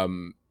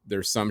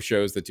 There's some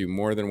shows that do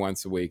more than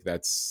once a week.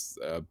 That's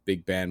a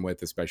big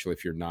bandwidth, especially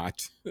if you're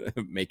not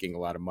making a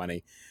lot of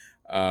money.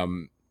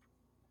 But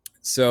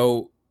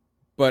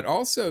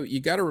also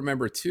you got to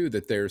remember too,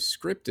 that there's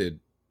scripted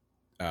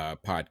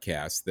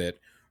podcasts that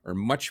are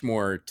much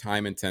more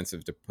time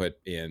intensive to put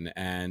in,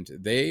 and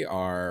they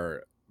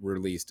are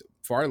released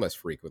far less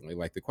frequently.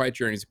 Like The Quiet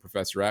Journeys of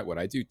Professor Atwood,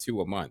 I do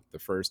 2 a month, the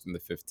 1st and the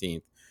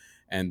 15th.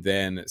 And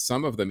then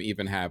some of them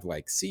even have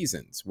like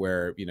seasons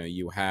where,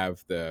 you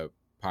have the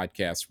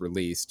podcast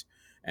released,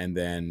 and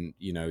then,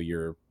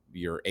 you're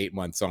 8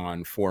 months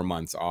on, 4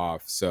 months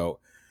off. So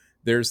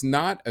there's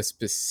not a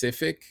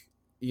specific,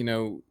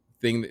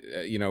 thing,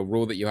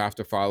 rule that you have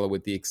to follow,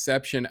 with the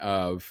exception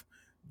of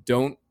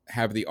don't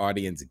have the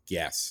audience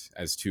guess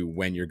as to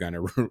when you're going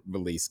to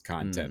release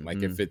content.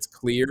 Like if it's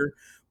clear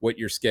what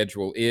your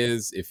schedule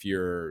is, if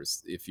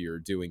you're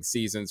doing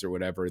seasons or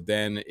whatever,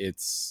 then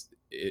it's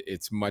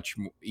much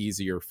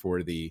easier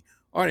for the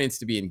audience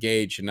to be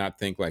engaged and not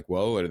think like,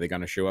 well, are they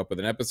going to show up with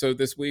an episode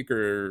this week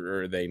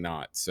or are they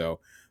not? So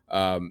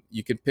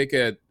you can pick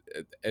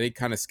any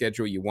kind of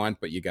schedule you want,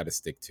 but you got to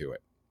stick to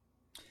it.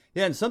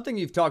 Yeah. And something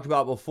you've talked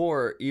about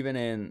before, even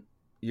in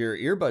your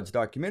Earbuds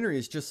documentary,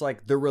 is just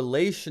like the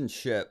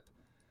relationship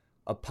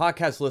a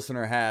podcast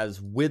listener has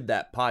with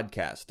that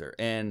podcaster.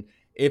 And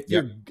if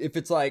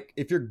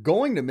you're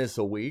going to miss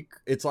a week,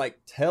 it's like,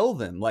 tell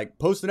them, like,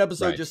 post an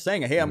episode just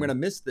saying, hey, I'm going to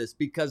miss this,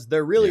 because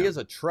there really is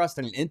a trust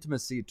and an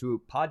intimacy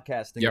to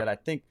podcasting that I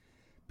think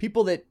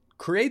people that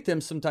create them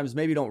sometimes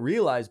maybe don't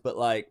realize, but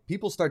like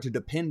people start to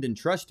depend and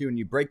trust you, and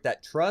you break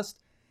that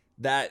trust,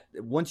 that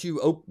once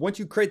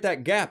you create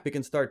that gap, it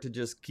can start to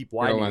just keep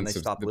widening and they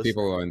stop The listening.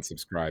 people will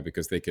unsubscribe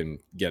because they can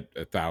get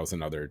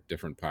 1,000 other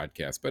different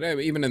podcasts. But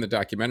even in the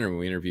documentary, when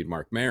we interviewed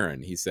Mark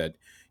Maron, he said,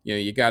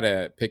 you got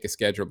to pick a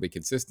schedule, be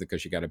consistent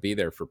because you got to be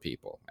there for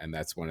people. And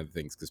that's one of the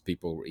things, because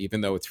people,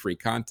 even though it's free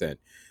content,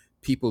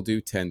 people do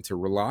tend to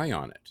rely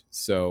on it.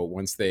 So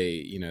once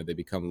they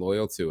become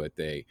loyal to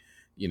it,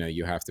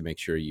 you have to make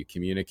sure you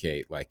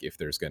communicate, like if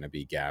there's going to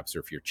be gaps or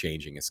if you're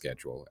changing a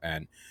schedule.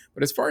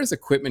 But as far as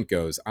equipment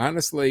goes,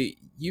 honestly,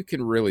 you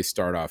can really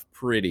start off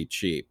pretty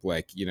cheap.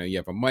 Like, you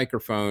have a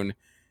microphone,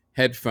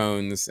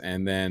 headphones,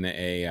 and then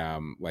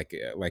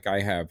like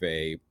I have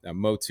a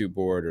Motu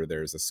board, or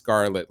there's a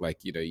Scarlett.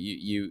 Like,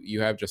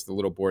 you have just a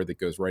little board that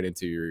goes right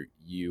into your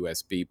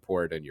USB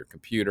port and your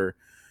computer.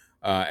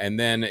 And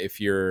then if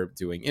you're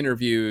doing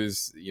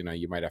interviews,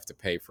 you might have to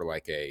pay for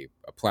like a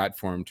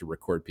platform to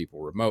record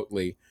people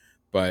remotely.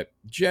 But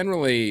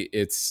generally,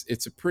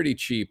 it's a pretty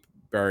cheap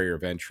barrier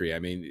of entry. I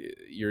mean,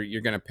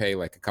 you're going to pay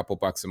like a couple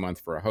bucks a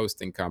month for a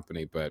hosting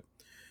company, but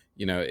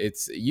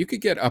you could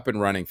get up and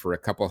running for a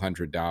couple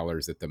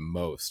 $100 at the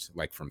most,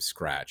 like from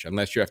scratch,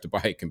 unless you have to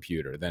buy a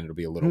computer, then it'll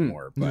be a little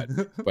more.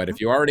 But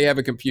if you already have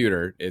a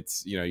computer,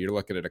 it's, you're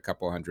looking at a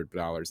couple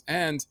 $100.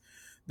 And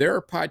there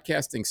are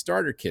podcasting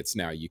starter kits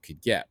now you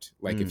could get.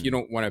 Like if you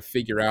don't want to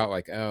figure out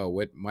like, oh,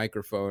 what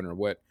microphone or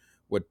what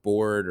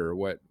board or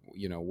what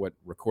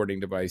recording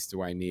device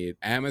do I need?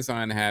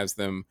 Amazon has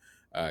them.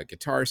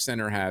 Guitar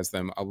Center has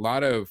them. A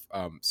lot of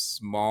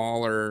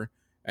smaller,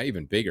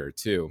 even bigger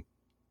too,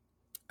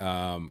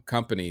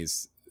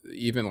 companies,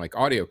 even like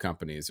audio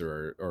companies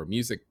or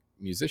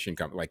musician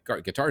company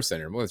like Guitar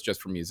Center. Well, it's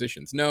just for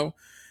musicians. No,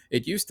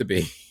 it used to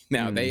be.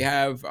 Now they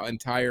have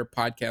entire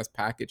podcast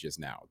packages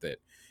now that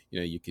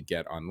you could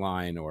get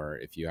online, or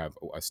if you have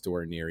a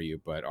store near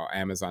you. But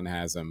Amazon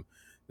has them.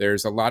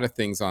 There's a lot of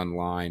things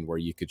online where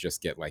you could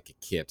just get like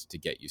a kit to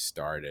get you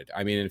started.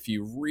 I mean, if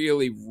you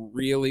really,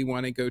 really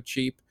want to go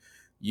cheap,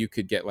 you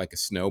could get like a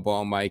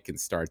snowball mic and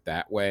start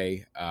that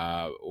way,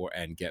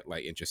 and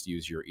just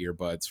use your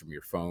earbuds from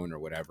your phone or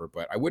whatever.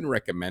 But I wouldn't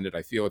recommend it.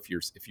 I feel if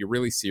you're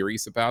really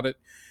serious about it,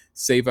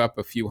 save up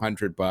a few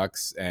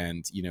 $100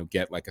 and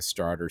get like a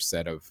starter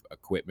set of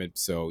equipment,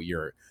 so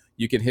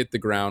you can hit the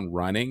ground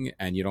running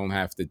and you don't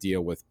have to deal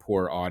with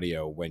poor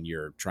audio when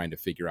you're trying to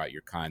figure out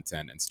your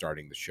content and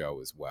starting the show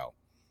as well.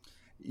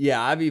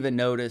 Yeah, I've even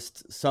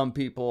noticed some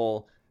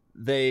people,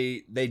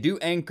 they do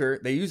Anchor.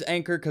 They use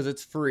Anchor because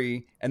it's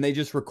free, and they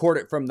just record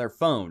it from their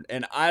phone.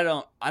 And I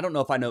don't know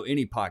if I know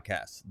any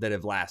podcasts that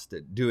have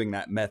lasted doing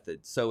that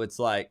method. So it's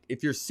like,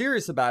 if you're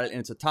serious about it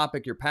and it's a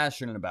topic you're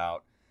passionate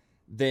about,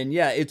 then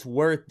yeah, it's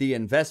worth the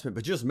investment.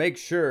 But just make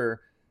sure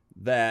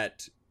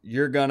that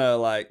you're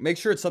gonna make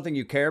sure it's something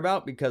you care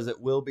about, because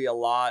it will be a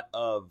lot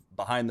of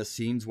behind the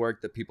scenes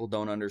work that people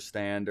don't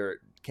understand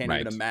or can't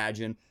even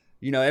imagine.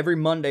 Every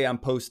Monday I'm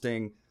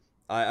posting.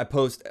 I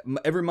post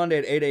every Monday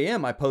at 8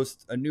 a.m. I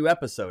post a new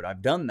episode.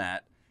 I've done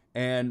that.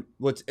 And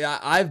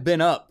I've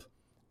been up.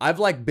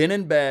 I've been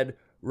in bed,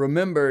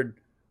 remembered,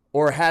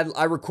 or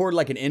I record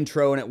like an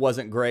intro and it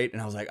wasn't great.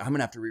 And I was like, I'm going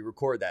to have to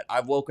re-record that.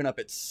 I've woken up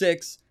at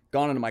 6,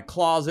 gone into my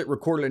closet,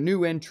 recorded a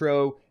new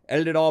intro,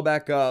 edited it all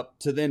back up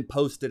to then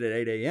post it at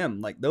 8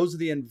 a.m. Like, those are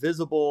the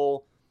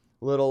invisible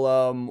little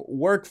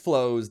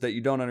workflows that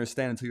you don't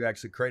understand until you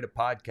actually create a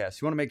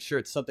podcast. You want to make sure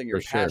it's something you're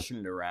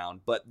passionate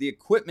around, but the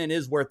equipment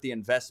is worth the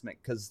investment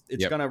because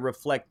it's going to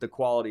reflect the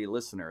quality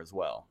listener as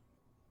well.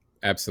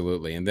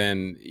 Absolutely. And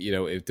then,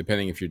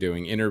 depending if you're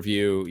doing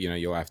interview,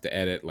 you'll have to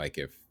edit. Like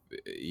if,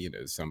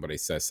 somebody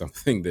says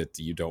something that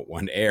you don't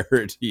want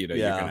aired, you're going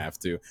to have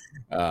to,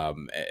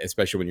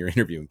 especially when you're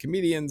interviewing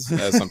comedians,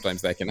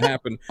 sometimes that can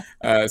happen.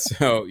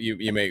 So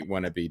you may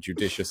want to be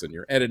judicious in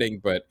your editing,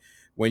 but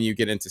when you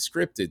get into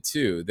scripted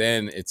too,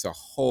 then it's a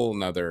whole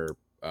nother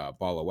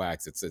ball of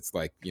wax. It's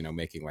like,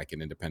 making like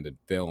an independent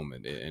film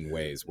in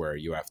ways where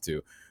you have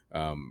to,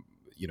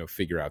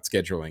 figure out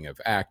scheduling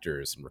of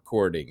actors and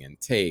recording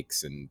and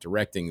takes and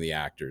directing the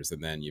actors.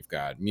 And then you've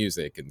got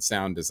music and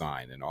sound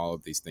design and all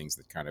of these things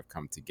that kind of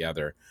come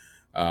together.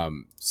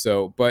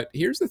 But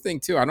here's the thing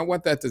too, I don't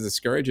want that to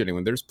discourage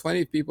anyone. There's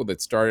plenty of people that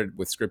started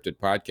with scripted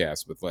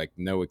podcasts with like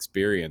no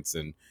experience,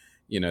 and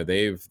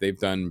they've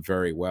done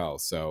very well.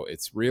 So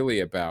it's really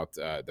about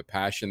the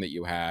passion that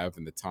you have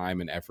and the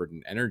time and effort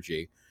and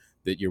energy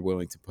that you're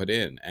willing to put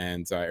in.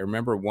 And I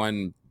remember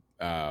one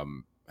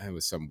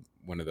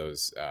of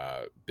those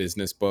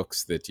business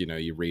books that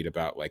you read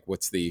about, like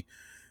what's the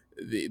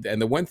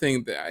one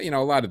thing that, a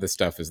lot of the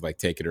stuff is like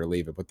take it or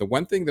leave it, but the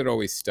one thing that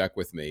always stuck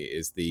with me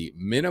is the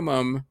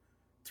minimum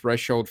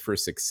threshold for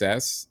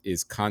success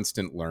is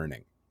constant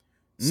learning.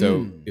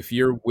 So if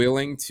you're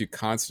willing to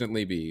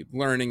constantly be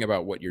learning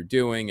about what you're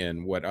doing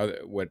and what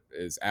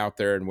is out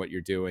there and what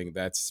you're doing,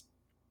 that's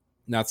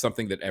not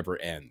something that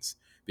ever ends,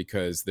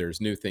 because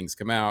there's new things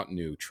come out,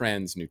 new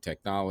trends, new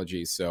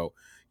technology. So,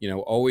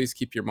 always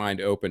keep your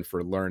mind open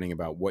for learning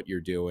about what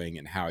you're doing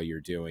and how you're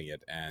doing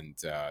it. And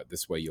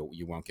this way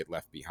you won't get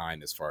left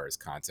behind as far as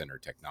content or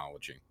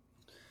technology.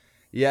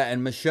 Yeah,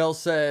 and Michelle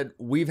said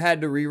we've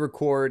had to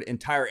re-record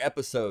entire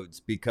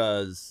episodes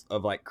because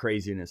of like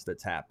craziness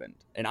that's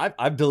happened, and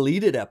I've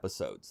deleted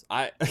episodes.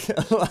 I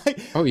like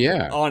Oh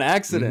yeah. on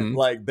accident. Hmm.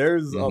 Like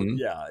there's Hmm.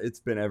 yeah, it's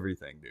been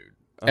everything, dude.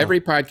 Oh,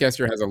 Every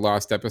podcaster has a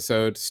lost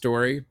episode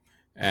story,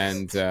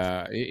 and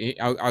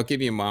I'll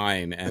give you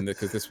mine, and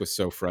because this was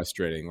so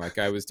frustrating. Like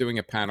I was doing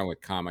a panel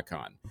at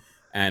Comic-Con,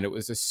 and it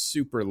was a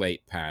super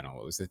late panel.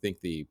 It was, I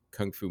think, the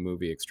Kung Fu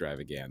movie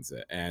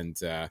extravaganza, and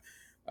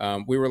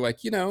we were like,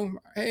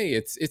 hey,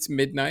 it's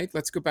midnight.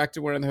 Let's go back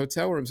to one of the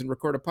hotel rooms and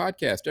record a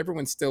podcast.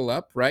 Everyone's still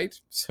up, right?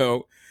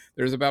 So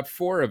there's about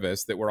 4 of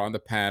us that were on the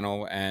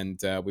panel, and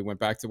we went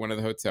back to one of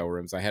the hotel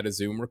rooms. I had a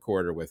Zoom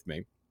recorder with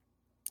me.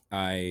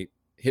 I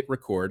hit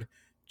record,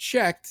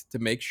 checked to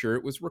make sure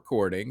it was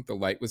recording. The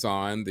light was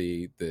on,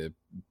 the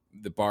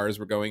bars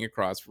were going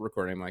across for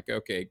recording. I'm like,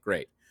 okay,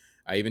 great.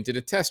 I even did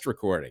a test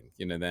recording,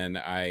 then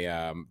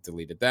I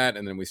deleted that,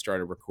 and then we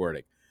started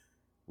recording.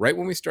 Right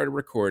when we started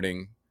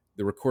recording,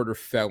 the recorder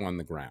fell on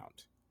the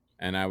ground.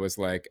 And I was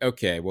like,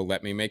 okay, well,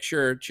 let me make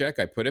sure. Check.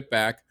 I put it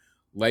back.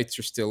 Lights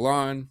are still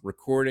on.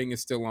 Recording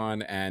is still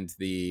on. And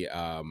the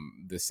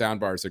sound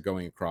bars are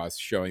going across,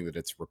 showing that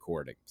it's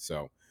recording.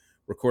 So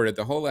recorded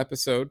the whole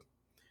episode.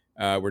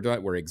 We're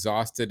done. We're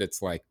exhausted.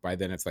 It's like, by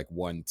then it's like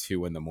 1,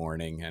 2 in the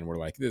morning. And we're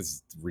like, this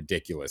is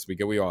ridiculous.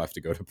 We all have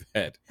to go to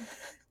bed.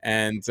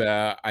 And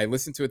I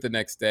listened to it the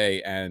next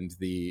day, and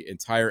the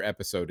entire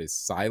episode is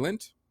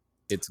silent.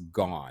 It's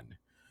gone.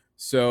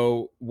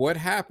 So what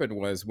happened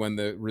was when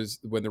the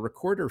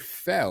recorder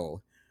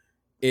fell,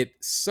 it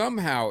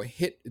somehow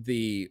hit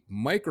the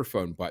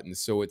microphone button,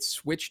 so it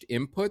switched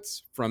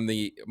inputs from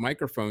the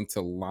microphone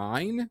to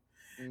line,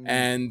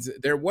 and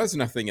there was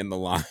nothing in the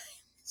line.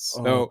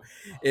 So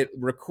it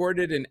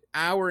recorded an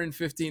hour and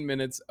 15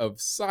 minutes of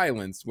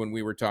silence when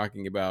we were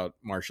talking about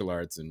martial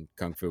arts and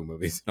kung fu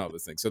movies and all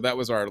those things. So that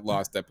was our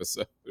lost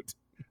episode.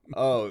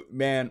 Oh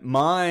man,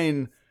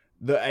 mine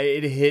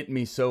it hit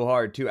me so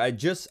hard too. I'd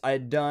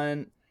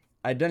done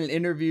an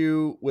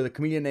interview with a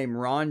comedian named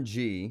Ron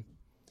G,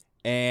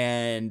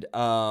 and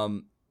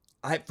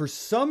I for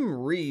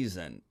some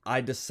reason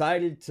I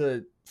decided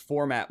to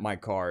format my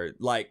card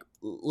like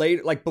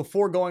later, like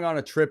before going on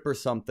a trip or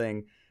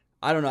something.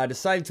 I don't know. I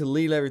decided to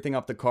leave everything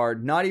off the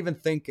card, not even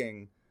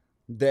thinking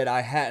that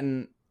I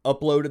hadn't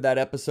uploaded that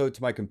episode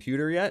to my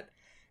computer yet.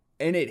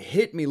 And it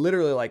hit me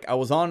literally like I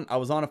was on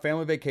a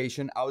family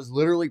vacation. I was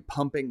literally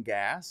pumping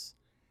gas,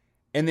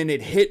 and then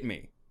it hit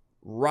me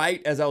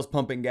right as I was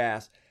pumping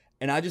gas,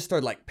 and I just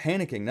started like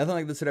panicking. Nothing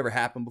like this had ever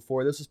happened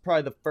before. This was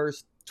probably the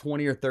first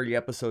 20 or 30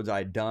 episodes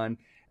I'd done.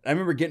 I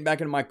remember getting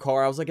back into my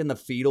car. I was like in the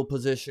fetal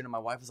position, and my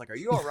wife was like, "Are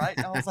you all right?"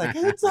 And I was like,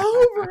 "It's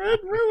over.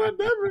 It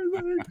ruined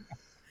everything."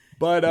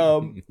 But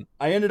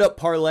I ended up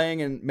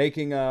parlaying and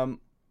making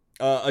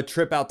a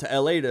trip out to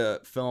LA to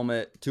film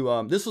it.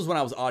 This was when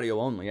I was audio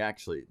only,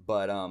 actually.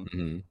 But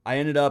I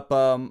ended up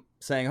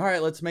saying, "All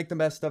right, let's make the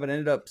best of it." I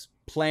ended up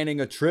planning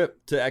a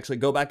trip to actually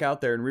go back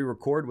out there and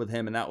re-record with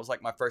him, and that was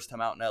like my first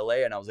time out in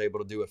LA, and I was able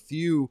to do a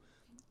few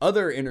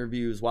other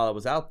interviews while I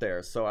was out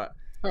there. So I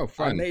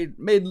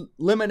made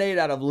lemonade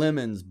out of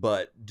lemons,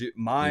 but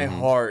my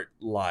heart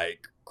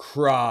like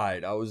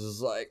cried. I was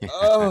just like,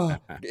 oh,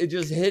 it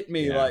just hit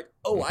me like,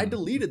 oh, I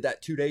deleted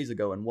that 2 days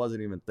ago and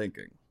wasn't even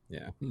thinking.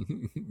 Yeah.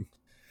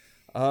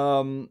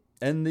 And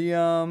the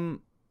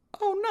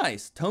oh,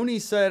 nice. Tony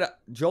said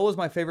Joel is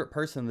my favorite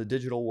person in the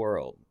digital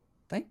world.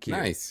 Thank you.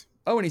 Nice.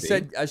 Oh, and he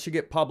said I should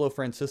get Pablo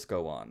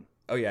Francisco on.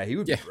 Oh yeah, he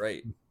would be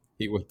great.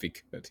 He would be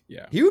good.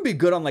 Yeah. He would be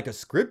good on like a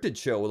scripted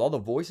show with all the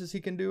voices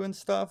he can do and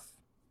stuff.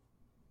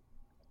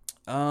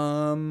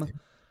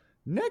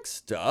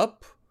 Next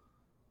up,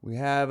 we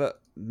have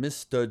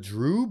Mr.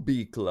 Drew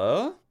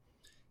Beekla.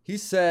 He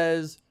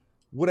says,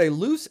 would a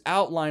loose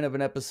outline of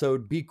an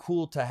episode be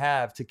cool to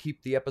have to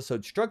keep the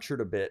episode structured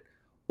a bit,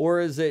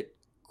 or is it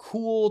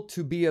cool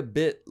to be a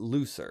bit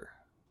looser?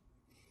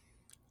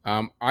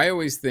 I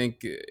always think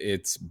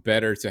it's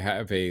better to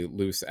have a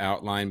loose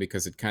outline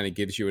because it kind of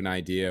gives you an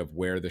idea of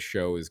where the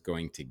show is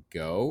going to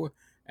go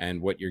and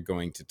what you're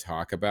going to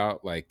talk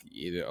about. Like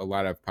a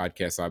lot of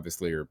podcasts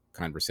obviously are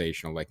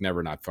conversational, like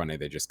Never Not Funny.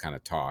 They just kind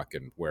of talk,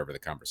 and wherever the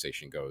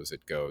conversation goes,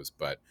 it goes.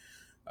 But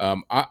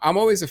I'm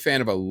always a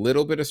fan of a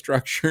little bit of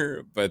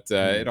structure, but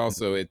it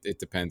also, it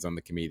depends on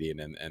the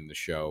comedian and the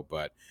show.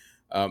 But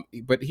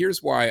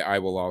here's why I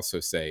will also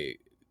say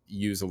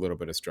use a little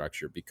bit of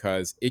structure,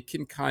 because it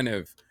can kind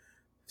of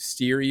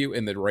steer you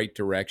in the right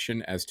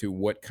direction as to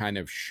what kind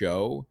of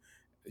show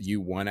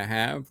you want to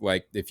have.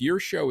 Like if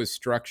your show is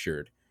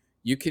structured,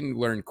 you can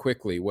learn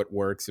quickly what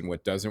works and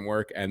what doesn't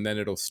work, and then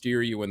it'll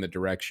steer you in the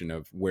direction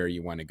of where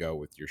you want to go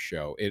with your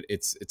show.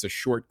 It's a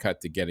shortcut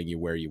to getting you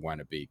where you want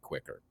to be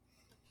quicker.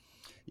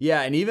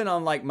 Yeah, and even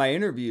on like my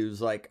interviews,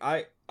 like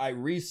I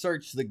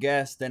researched the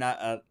guest,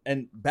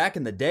 and back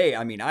in the day,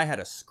 I mean, I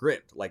had a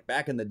script. Like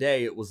back in the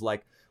day, it was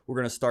like, we're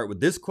going to start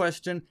with this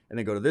question and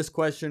then go to this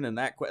question and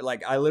that.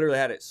 Like I literally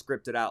had it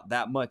scripted out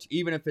that much.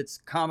 Even if it's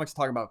comics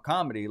talking about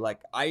comedy,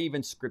 like I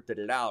even scripted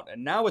it out.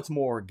 And now it's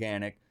more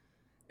organic.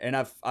 and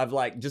I've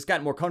like just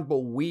gotten more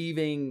comfortable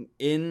weaving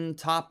in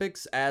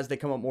topics as they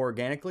come up more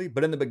organically.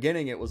 But in the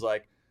beginning, it was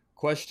like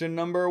question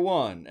number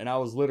 1, and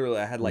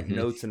I had like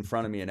notes in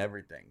front of me and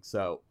everything.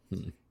 So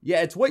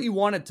yeah, it's what you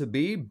want it to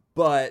be,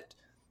 but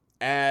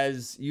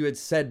as you had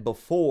said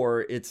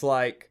before, it's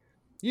like,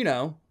 you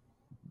know,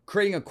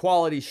 creating a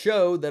quality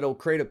show that'll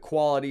create a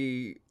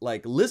quality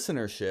like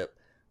listenership.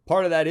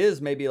 Part of that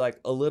is maybe like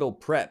a little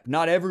prep.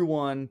 Not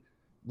everyone,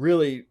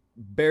 really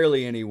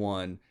barely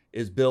anyone,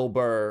 is Bill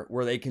Burr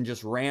where they can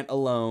just rant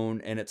alone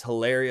and it's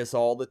hilarious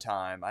all the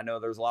time. I know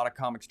there's a lot of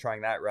comics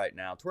trying that right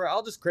now, to where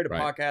I'll just create a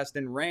podcast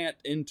and rant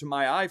into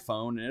my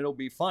iPhone and it'll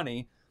be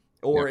funny.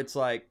 Or it's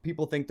like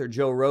people think they're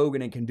Joe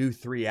Rogan and can do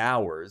 3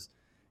 hours.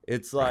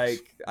 It's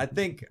like, I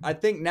think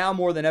now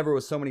more than ever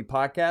with so many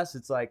podcasts,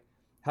 it's like,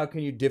 how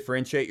can you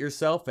differentiate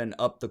yourself and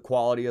up the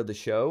quality of the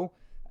show?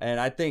 And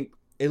I think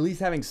at least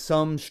having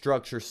some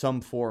structure,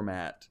 some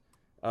format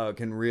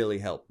can really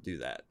help do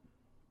that.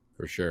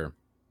 For sure.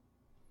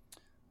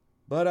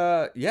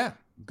 But yeah,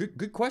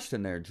 good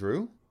question there,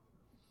 Drew.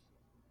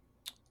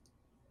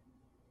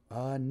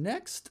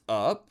 Next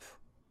up,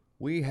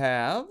 we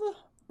have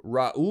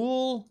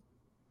Raul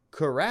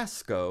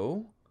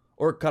Carrasco,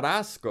 or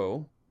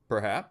Carrasco,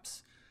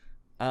 perhaps.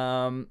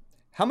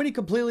 How many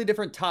completely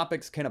different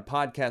topics can a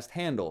podcast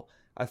handle?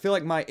 I feel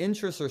like my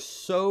interests are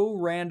so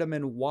random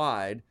and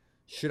wide.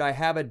 Should I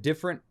have a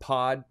different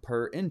pod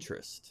per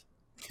interest?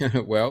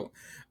 Well,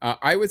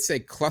 I would say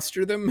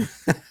cluster them.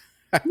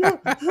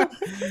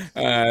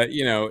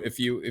 You know, if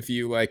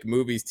you like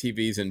movies,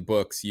 TVs, and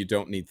books, you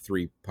don't need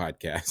 3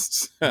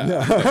 podcasts.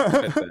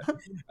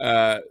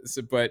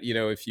 But you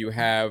know, if you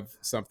have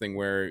something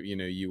where you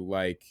know you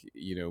like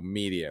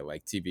media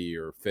like TV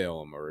or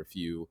film, or if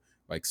you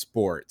like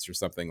sports or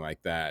something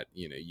like that,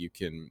 you know, you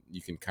can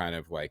kind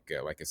of like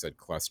I said,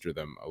 cluster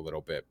them a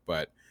little bit,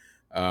 but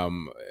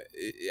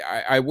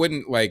I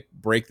wouldn't like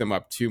break them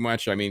up too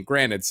much. I mean,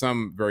 granted,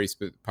 some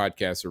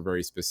podcasts are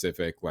very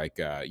specific, like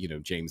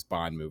James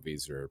Bond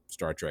movies or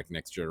Star Trek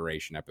Next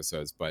Generation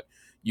episodes, but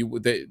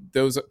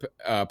those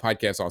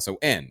podcasts also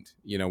end.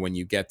 You know, when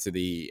you get to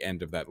the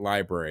end of that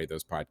library,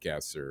 those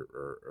podcasts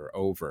are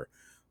over.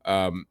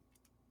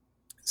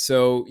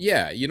 So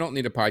yeah, you don't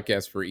need a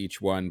podcast for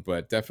each one,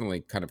 but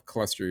definitely kind of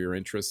cluster your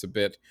interests a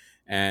bit.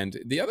 And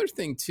the other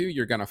thing too,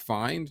 you're going to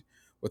find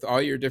with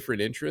all your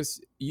different interests,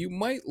 you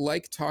might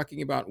like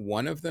talking about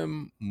one of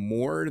them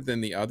more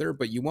than the other,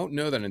 but you won't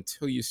know that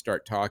until you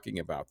start talking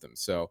about them.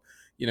 So,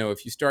 you know,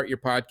 if you start your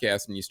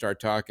podcast and you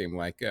start talking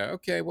like,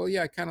 okay, well,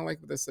 yeah, I kind of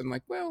like this. And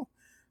like, well,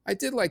 I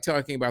did like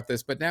talking about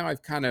this, but now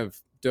I've kind of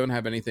don't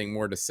have anything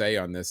more to say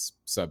on this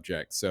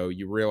subject. So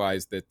you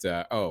realize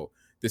that,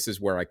 this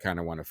is where I kind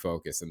of want to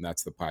focus. And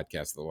that's the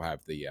podcast that will have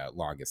the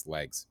longest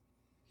legs.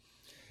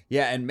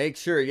 Yeah, and make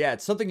sure,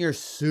 it's something you're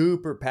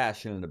super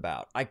passionate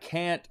about. I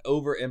can't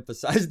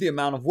overemphasize the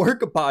amount of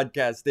work a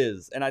podcast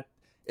is. And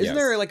isn't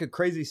there like a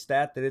crazy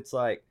stat that it's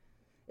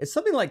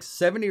something like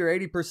 70 or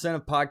 80%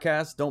 of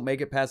podcasts don't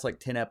make it past like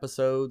 10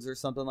 episodes or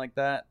something like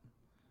that?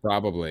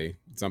 Probably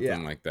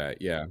something like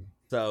that. Yeah.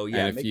 So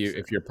yeah, and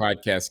if your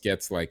podcast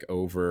gets like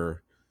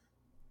over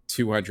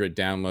 200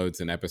 downloads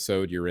an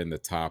episode, you're in the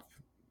top,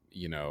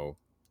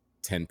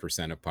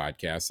 10% of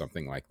podcasts,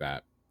 something like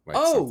that. Like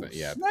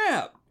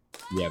snap.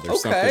 Yeah,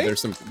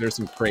 there's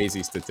some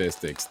crazy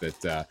statistics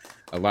that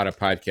a lot of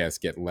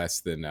podcasts get less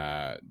than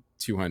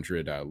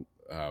 200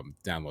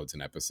 downloads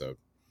an episode.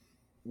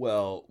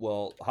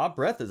 Well, Hot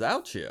Breath is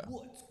out here.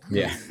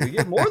 Yeah, we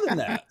get more than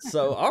that.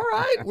 So all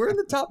right, we're in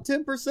the top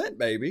 10%,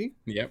 baby.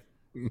 Yep,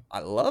 I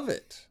love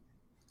it.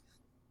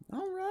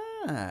 All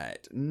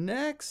right,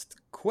 next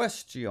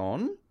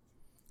question.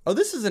 Oh,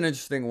 this is an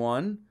interesting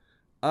one,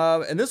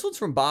 and this one's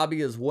from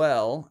Bobby as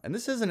well. And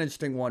this is an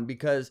interesting one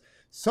because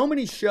so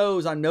many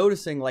shows I'm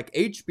noticing, like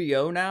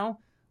HBO now,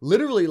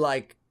 literally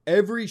like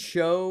every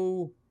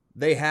show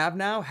they have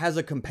now has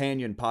a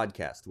companion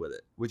podcast with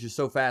it, which is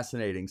so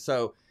fascinating.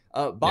 So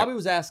Bobby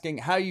was asking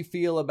how you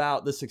feel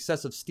about the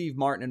success of Steve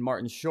Martin and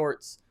Martin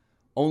Short's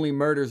Only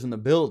Murders in the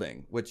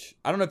Building, which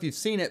I don't know if you've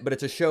seen it, but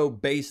it's a show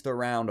based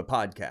around a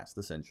podcast,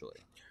 essentially.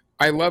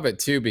 I love it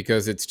too,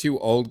 because it's 2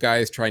 old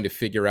guys trying to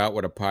figure out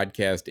what a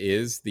podcast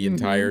is the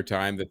entire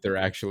time that they're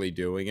actually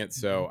doing it.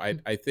 So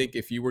I think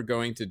if you were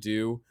going to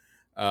do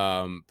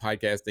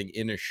podcasting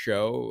in a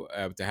show,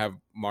 to have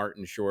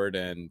Martin Short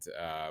and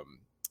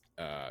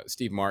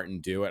Steve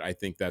Martin do it, I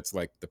think that's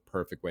like the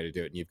perfect way to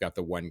do it. And you've got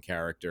the one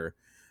character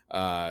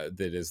that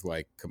is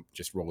like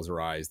just rolls her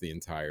eyes the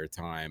entire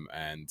time,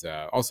 and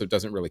also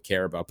doesn't really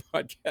care about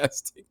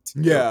podcasting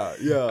too.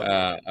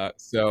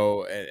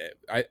 So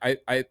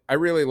I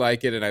really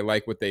like it, and I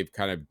like what they've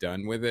kind of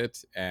done with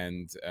it,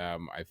 and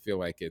I feel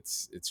like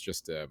it's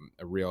just a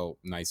real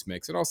nice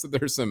mix. And also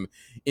there's some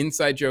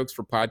inside jokes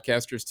for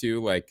podcasters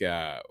too, like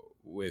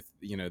with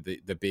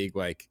the big,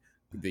 like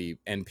the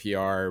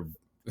NPR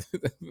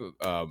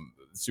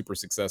super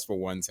successful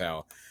ones,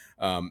 how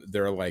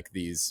they're like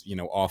these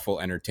awful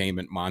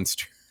entertainment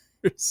monsters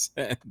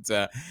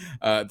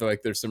and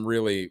like there's some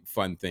really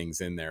fun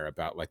things in there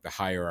about like the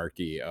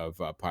hierarchy of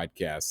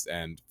podcasts,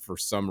 and for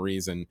some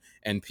reason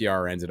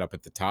NPR ended up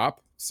at the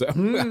top. So,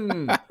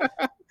 Hmm.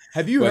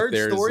 Have you but heard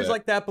there's stories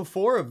like that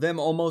before of them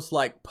almost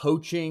like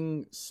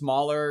poaching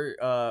smaller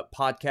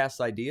podcast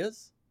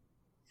ideas?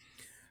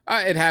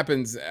 it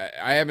happens.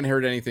 I haven't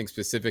heard anything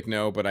specific,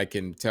 no, but I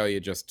can tell you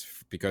just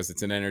because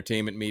it's an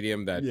entertainment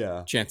medium that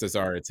Yeah. chances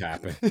are it's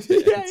happened Yeah,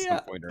 at some yeah.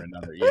 point or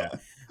another. Yeah.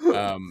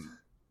 Um,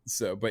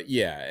 so, but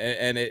yeah,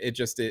 and it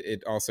just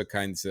it also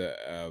kinds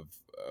of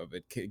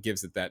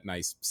gives it that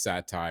nice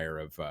satire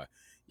of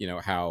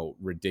how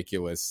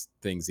ridiculous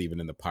things even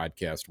in the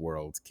podcast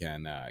world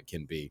can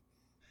be.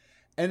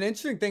 An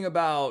interesting thing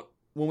about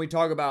when we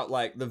talk about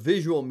like the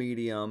visual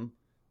medium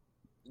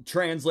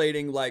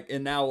translating like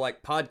and now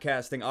like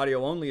podcasting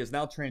audio only is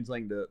now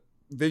translating to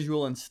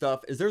visual and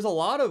stuff is there's a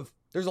lot of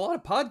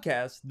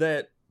podcasts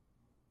that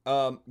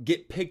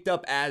get picked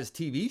up as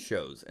TV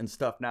shows and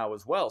stuff now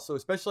as well. So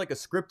especially like a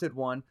scripted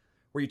one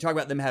where you talk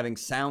about them having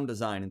sound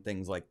design and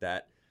things like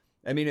that.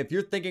 I mean, if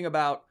you're thinking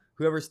about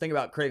whoever's thinking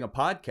about creating a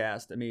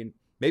podcast, I mean,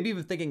 maybe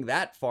even thinking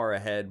that far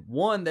ahead,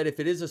 one, that if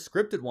it is a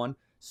scripted one,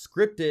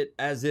 script it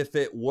as if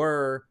it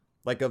were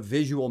like a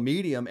visual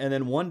medium, and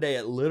then one day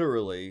it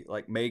literally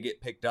like may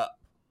get picked up.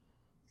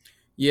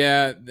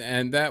 Yeah,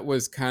 and that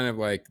was kind of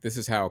like this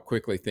is how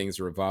quickly things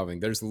are evolving.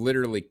 There's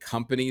literally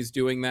companies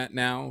doing that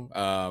now,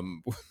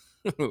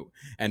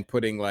 and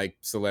putting like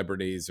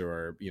celebrities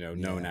or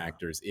known Yeah.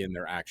 actors in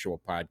their actual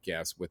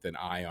podcasts with an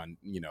eye on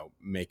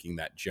making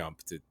that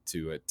jump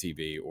to a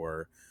TV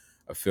or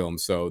a film.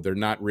 So they're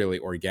not really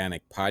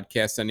organic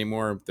podcasts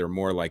anymore. They're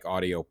more like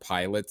audio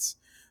pilots,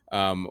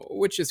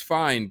 which is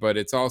fine, but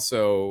it's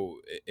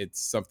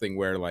something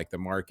where like the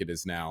market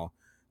is now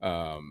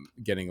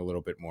getting a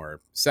little bit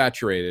more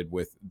saturated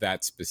with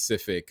that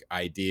specific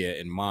idea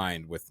in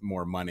mind, with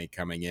more money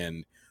coming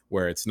in,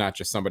 where it's not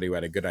just somebody who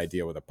had a good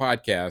idea with a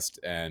podcast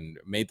and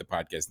made the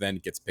podcast, then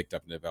it gets picked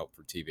up and developed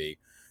for TV.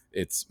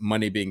 It's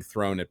money being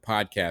thrown at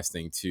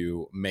podcasting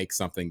to make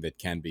something that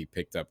can be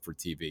picked up for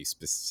TV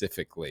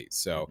specifically.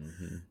 So,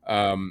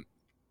 um,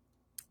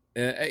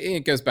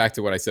 it goes back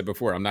to what I said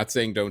before. I'm not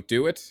saying don't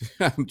do it.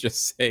 I'm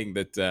just saying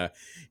that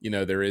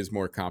there is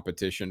more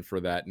competition for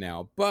that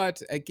now.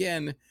 But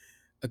again,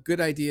 a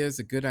good idea is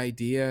a good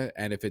idea,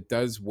 and if it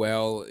does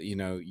well,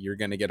 you're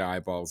going to get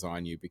eyeballs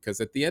on you, because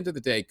at the end of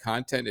the day,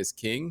 content is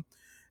king,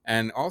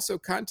 and also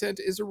content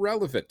is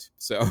irrelevant.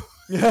 So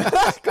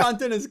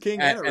Content is king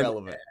and and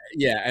irrelevant.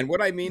 yeah, and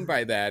what I mean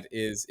by that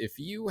is if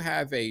you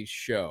have a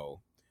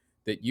show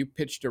that you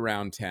pitched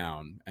around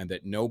town and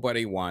that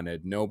nobody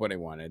wanted,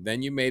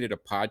 then you made it a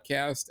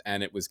podcast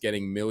and it was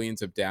getting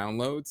millions of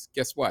downloads,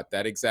 guess what?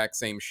 That exact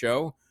same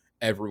show,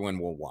 everyone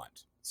will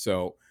want.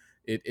 So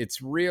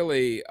it's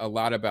really a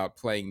lot about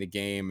playing the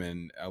game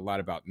and a lot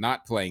about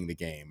not playing the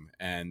game.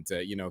 And,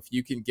 if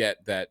you can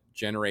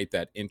generate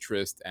that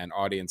interest and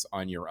audience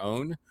on your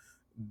own,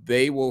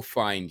 they will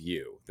find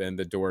you. Then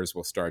the doors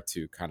will start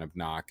to kind of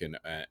knock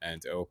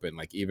and open,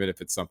 like even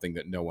if it's something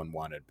that no one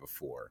wanted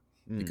before.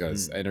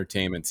 Because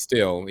entertainment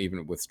still,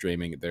 even with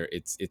streaming,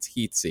 it's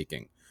heat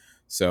seeking.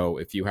 So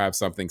if you have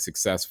something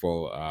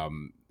successful,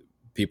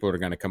 people are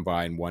going to come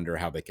by and wonder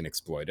how they can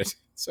exploit it.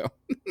 So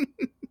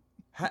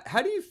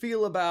how do you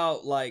feel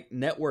about like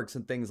networks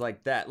and things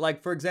like that?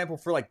 Like, for example,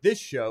 for like this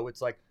show,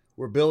 it's like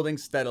we're building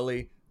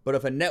steadily, but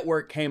if a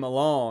network came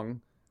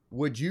along,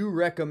 would you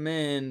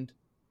recommend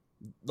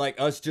like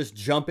us just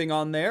jumping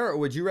on there, or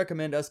would you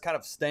recommend us kind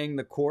of staying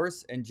the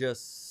course and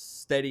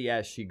just steady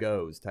as she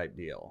goes type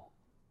deal?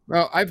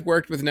 Well, I've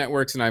worked with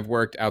networks and I've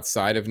worked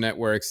outside of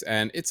networks,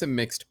 and it's a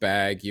mixed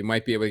bag. You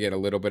might be able to get a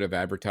little bit of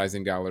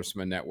advertising dollars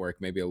from a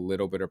network, maybe a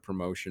little bit of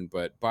promotion,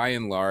 but by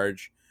and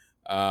large,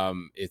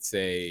 it's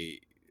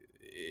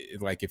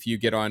like if you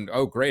get on,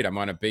 oh, great, I'm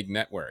on a big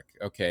network.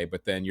 Okay,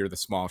 but then you're the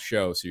small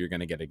show, so you're going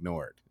to get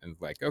ignored. And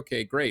like,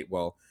 okay, great.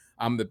 Well,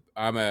 I'm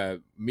a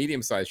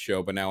medium-sized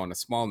show, but now on a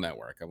small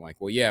network. I'm like,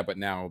 well, yeah, but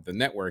now the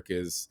network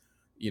is,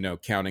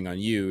 counting on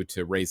you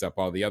to raise up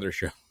all the other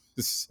shows.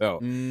 So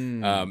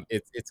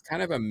it's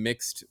kind of a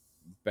mixed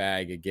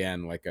bag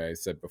again, like I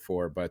said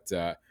before, but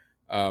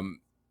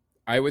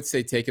I would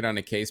say take it on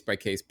a case by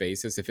case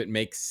basis. If it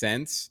makes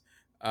sense,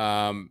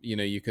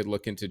 you could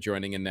look into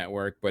joining a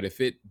network, but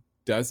if it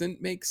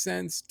doesn't make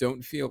sense,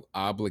 don't feel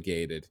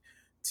obligated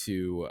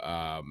to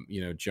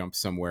jump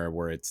somewhere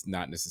where it's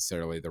not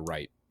necessarily the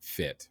right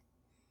fit.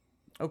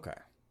 Okay,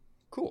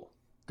 cool,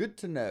 good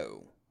to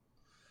know.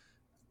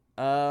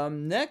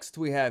 Next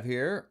we have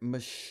here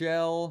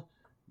Michelle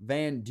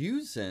Van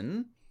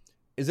Dusen.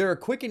 Is there a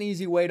quick and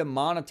easy way to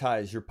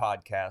monetize your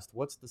podcast?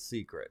 What's the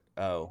secret?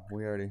 Oh,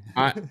 we already.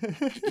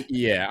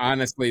 Yeah,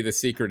 honestly, the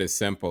secret is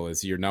simple: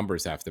 is your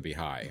numbers have to be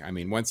high. I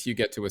mean, once you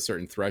get to a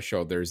certain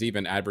threshold, there's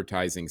even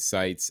advertising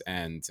sites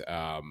and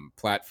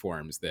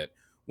platforms that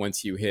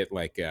once you hit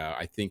like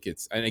I think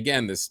it's, and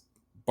again, this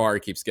bar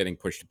keeps getting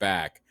pushed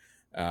back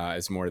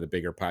as more of the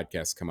bigger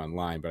podcasts come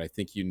online. But I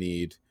think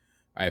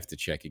I have to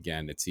check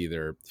again. It's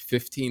either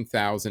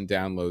 15,000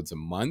 downloads a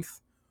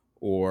month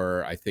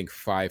or I think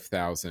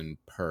 5,000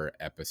 per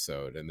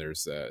episode. And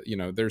there's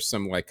there's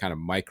some like kind of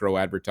micro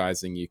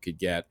advertising you could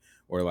get,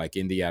 or like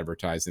indie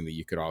advertising that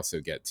you could also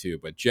get too.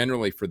 But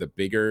generally for the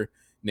bigger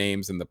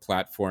names and the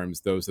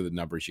platforms, those are the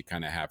numbers you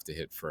kind of have to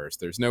hit first.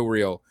 There's no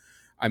real,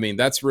 I mean,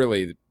 that's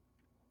really,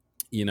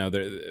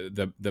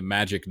 the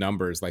magic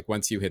numbers. Like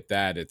once you hit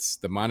that, it's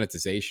the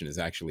monetization is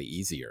actually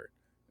easier.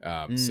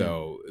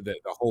 So the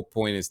whole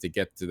point is to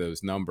get to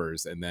those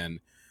numbers, and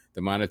then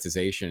the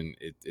monetization,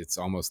 it's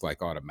almost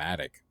like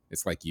automatic.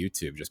 It's like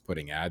YouTube just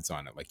putting ads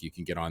on it. Like you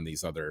can get on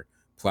these other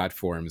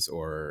platforms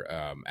or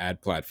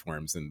ad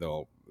platforms, and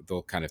they'll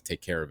kind of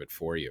take care of it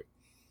for you.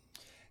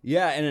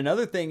 Yeah, and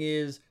another thing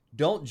is,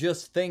 don't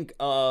just think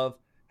of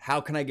how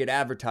can I get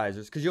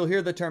advertisers, because you'll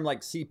hear the term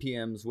like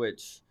CPMs,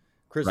 which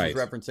Chris was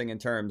referencing in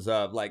terms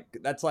of like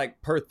that's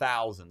like per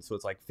thousand, so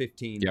it's like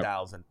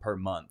 15,000 per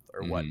month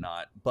or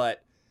whatnot.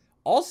 But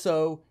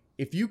also,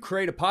 if you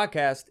create a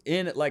podcast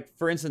in, like,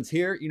 for instance,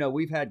 here,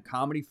 we've had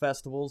comedy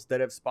festivals that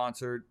have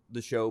sponsored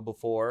the show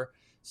before.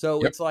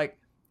 So it's like,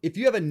 if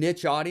you have a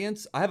niche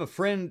audience, I have a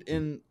friend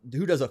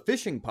who does a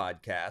fishing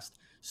podcast,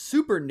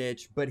 super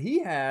niche, but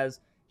he has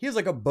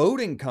like a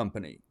boating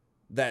company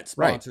that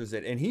sponsors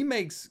it, and he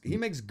makes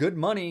good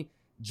money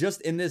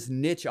just in this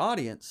niche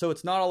audience. So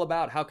it's not all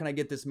about how can I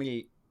get this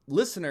many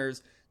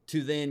listeners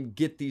to then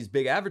get these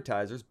big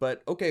advertisers,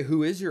 but okay,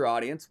 who is your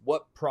audience?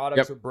 What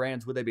products or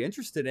brands would they be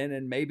interested in?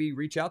 And maybe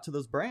reach out to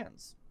those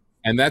brands.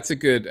 And that's a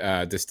good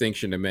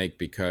distinction to make,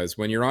 because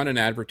when you're on an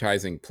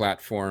advertising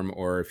platform,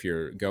 or if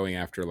you're going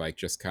after like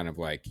just kind of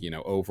like,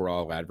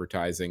 overall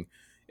advertising,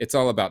 it's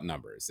all about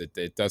numbers.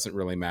 It doesn't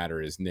really matter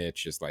as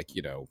niche as like,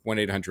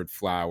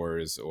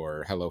 1-800-Flowers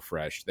or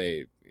HelloFresh.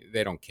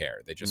 They don't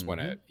care. They just want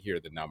to hear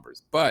the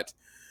numbers. But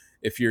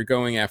if you're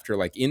going after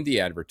like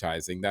indie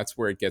advertising, that's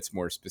where it gets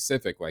more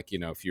specific. Like,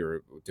 if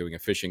you're doing a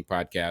fishing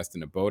podcast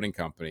and a boating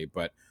company,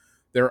 but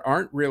there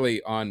aren't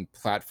really on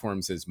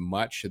platforms as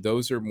much.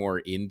 Those are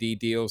more indie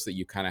deals that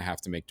you kind of have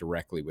to make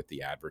directly with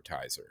the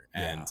advertiser.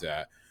 And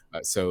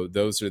so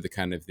those are the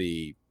kind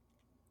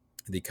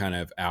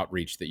of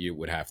outreach that you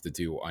would have to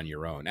do on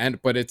your own.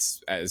 But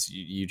it's, as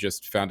you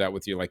just found out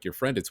with your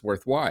friend, it's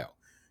worthwhile,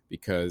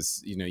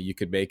 because you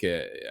could make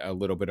a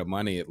little bit of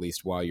money at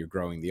least while you're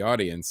growing the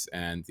audience,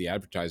 and the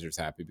advertiser's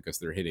happy because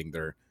they're hitting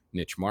their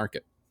niche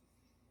market.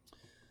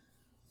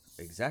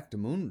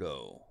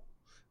 Exactamundo.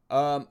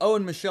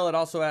 And Michelle had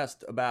also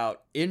asked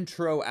about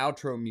intro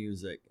outro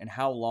music and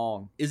how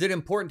long. Is it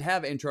important to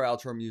have intro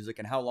outro music,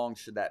 and how long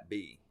should that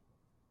be?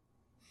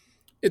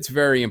 It's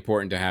very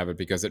important to have it,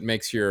 because it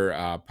makes your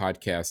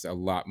podcast a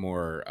lot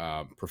more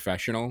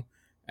professional.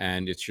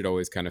 And it should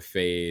always kind of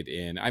fade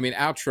in. I mean,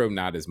 outro,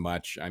 not as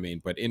much. I mean,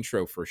 but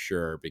intro for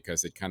sure,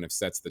 because it kind of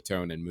sets the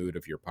tone and mood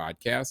of your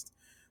podcast.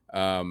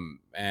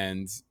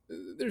 And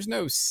there's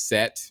no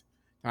set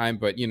time,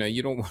 but,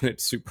 you don't want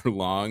it super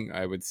long,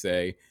 I would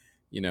say,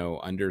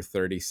 under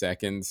 30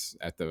 seconds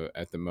at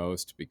the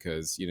most,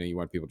 because, you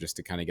want people just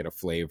to kind of get a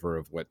flavor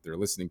of what they're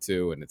listening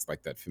to. And it's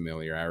like that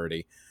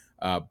familiarity.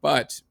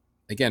 But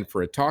again,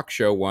 for a talk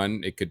show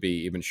one, it could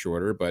be even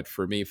shorter. But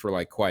for me, for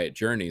like Quiet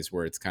Journeys,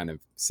 where it's kind of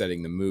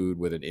setting the mood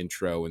with an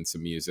intro and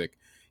some music,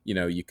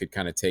 you could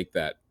kind of take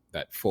that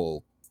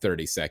full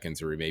 30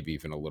 seconds, or maybe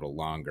even a little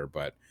longer.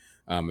 But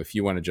if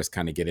you want to just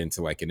kind of get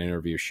into like an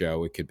interview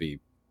show, it could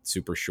be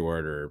super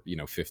short, or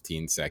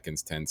 15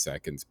 seconds, 10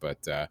 seconds.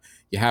 But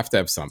you have to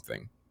have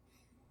something.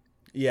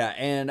 Yeah,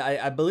 and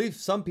I believe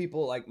some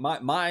people, like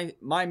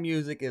my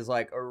music is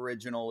like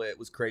original. It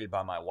was created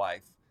by my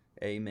wife.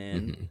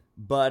 Amen.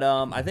 But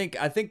I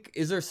think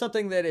is there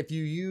something that if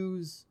you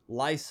use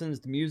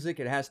licensed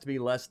music, it has to be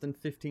less than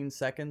 15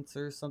 seconds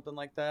or something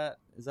like that?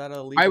 Is that a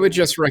legal? I would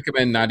just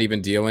recommend not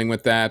even dealing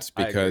with that,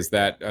 because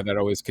that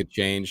always could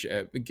change.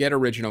 Get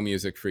original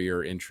music for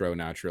your intro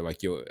and outro. Like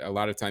a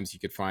lot of times you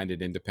could find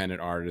an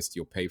independent artist,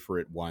 you'll pay for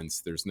it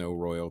once, there's no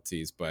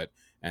royalties,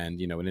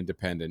 and an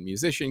independent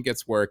musician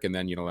gets work, and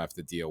then you don't have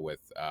to deal with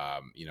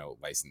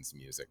licensed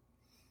music.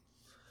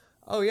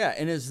 Oh yeah,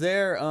 and is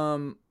there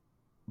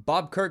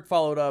Bob Kirk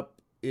followed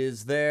up,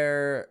 is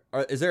there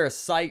a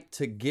site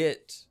to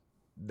get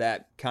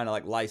that kind of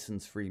like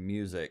license-free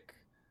music?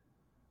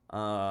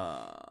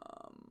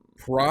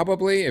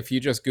 Probably, if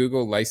you just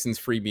Google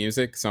license-free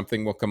music,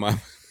 something will come up.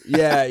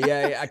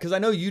 Yeah. Because I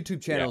know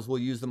YouTube channels will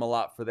use them a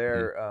lot for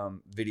their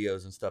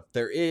videos and stuff.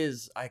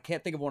 I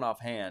can't think of one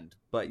offhand,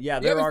 but yeah,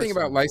 there are. The other thing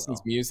about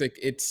licensed music,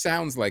 it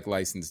sounds like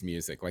licensed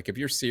music. Like if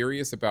you're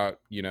serious about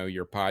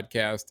your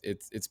podcast,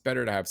 it's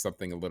better to have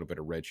something a little bit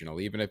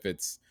original, even if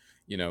it's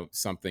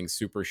something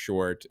super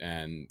short,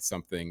 and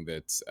something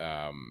that's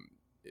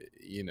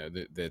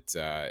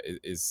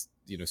is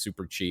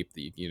super cheap,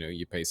 that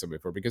you pay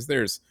somebody for, because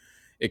there's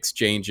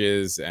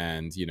exchanges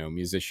and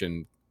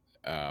musician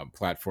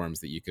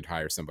platforms that you could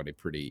hire somebody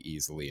pretty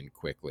easily and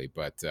quickly.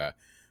 But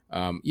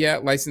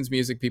licensed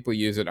music, people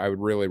use it. I would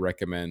really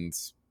recommend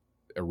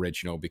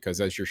original, because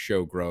as your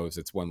show grows,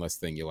 it's one less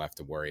thing you'll have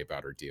to worry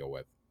about or deal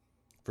with.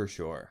 For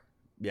sure.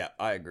 Yeah,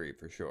 I agree,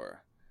 for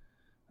sure.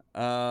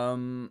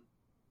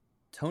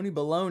 Tony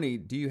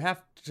Baloney, do you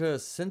have to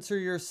censor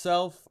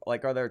yourself?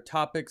 Like, are there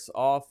topics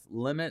off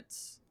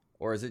limits,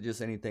 or is it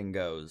just anything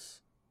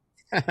goes?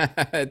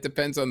 It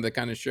depends on the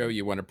kind of show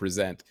you want to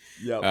present.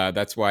 Yep.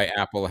 That's why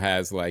Apple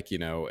has like,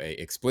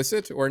 a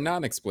explicit or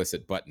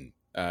non-explicit button.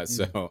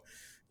 So,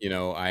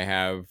 I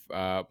have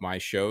my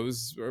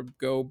shows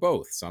go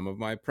both. Some of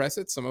my press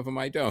it, some of them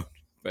I don't.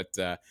 But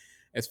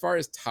as far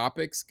as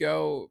topics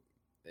go,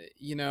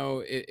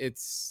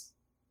 it's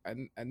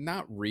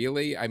not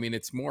really. I mean,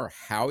 it's more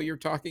how you're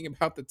talking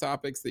about the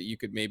topics that you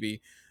could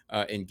maybe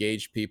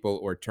engage people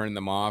or turn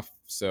them off.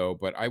 So,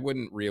 but I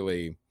wouldn't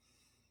really.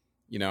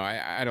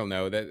 I don't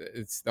know that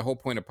it's the whole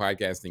point of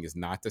podcasting is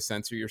not to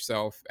censor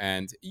yourself,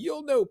 and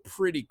you'll know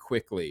pretty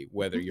quickly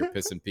whether you're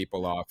pissing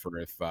people off or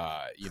if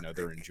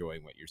they're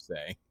enjoying what you're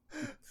saying.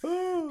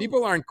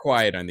 People aren't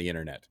quiet on the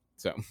internet,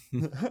 so.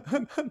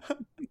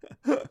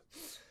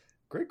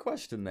 Great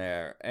question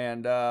there.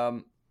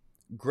 And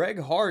Greg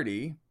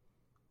Hardy,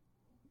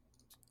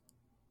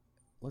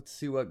 let's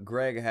see what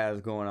Greg has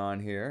going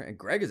on here. And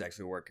Greg is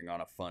actually working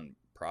on a fun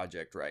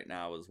project right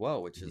now as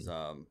well, which is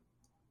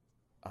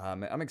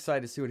I'm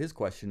excited to see what his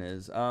question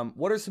is.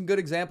 What are some good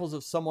examples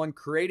of someone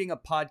creating a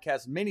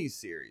podcast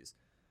mini-series,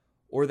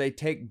 or they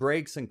take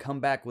breaks and come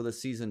back with a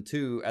season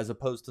 2 as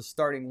opposed to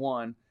starting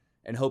one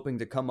and hoping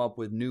to come up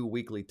with new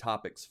weekly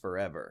topics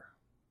forever?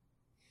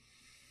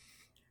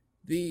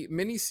 The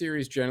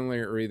miniseries generally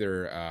are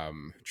either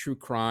true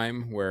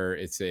crime, where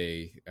it's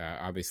a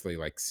obviously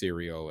like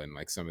Serial and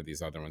like some of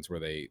these other ones where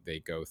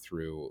they go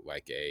through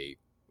like a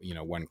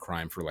one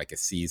crime for like a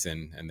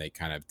season and they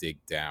kind of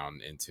dig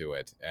down into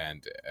it,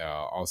 and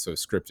also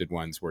scripted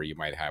ones where you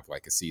might have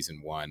like a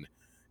season 1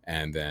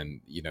 and then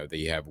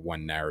they have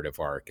one narrative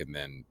arc and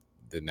then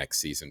the next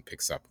season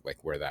picks up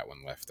like where that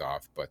one left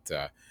off. But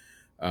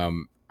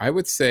I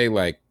would say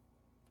like,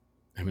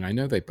 I mean, I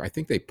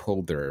think they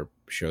pulled their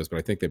shows, but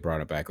I think they brought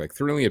it back. Like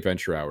Thrilling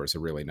Adventure Hour is a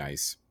really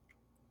nice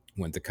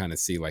one to kind of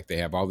see. Like they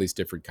have all these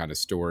different kind of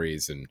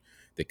stories and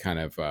they kind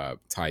of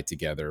tie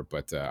together.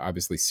 But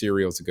obviously,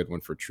 Serial is a good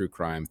one for true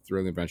crime.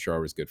 Thrilling Adventure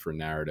Hour is good for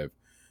narrative.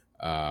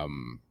 If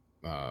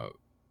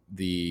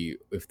the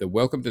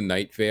Welcome to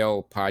Night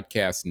Vale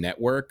podcast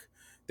network,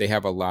 they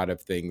have a lot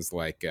of things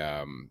like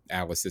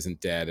Alice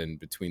Isn't Dead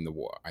and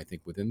I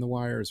think Within the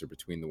Wires or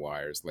Between the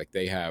Wires. Like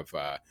they have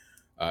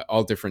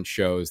all different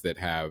shows that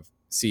have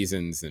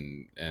seasons,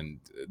 and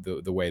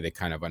the way they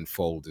kind of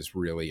unfold is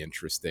really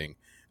interesting.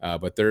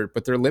 But they're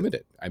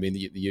limited. I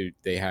mean,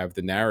 they have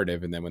the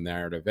narrative, and then when the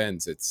narrative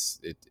ends,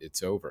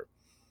 it's over.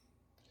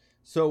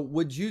 So,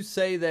 would you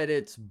say that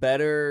it's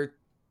better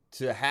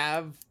to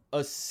have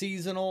a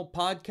seasonal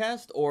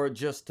podcast, or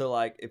just to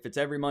like, if it's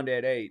every Monday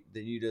at 8,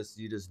 then you just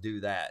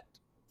do that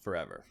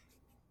forever?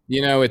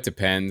 It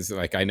depends.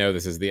 Like I know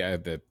this is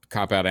the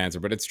cop out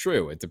answer, but it's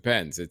true. It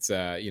depends. It's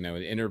an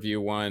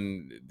interview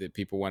one that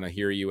people want to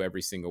hear you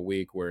every single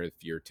week. Where if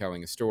you're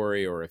telling a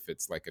story, or if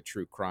it's like a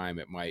true crime,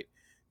 it might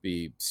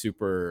be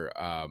super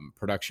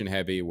production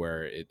heavy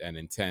and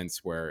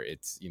intense, where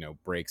it's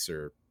breaks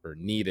are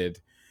needed.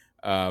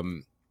 But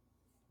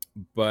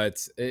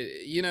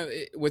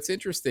what's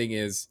interesting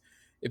is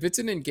if it's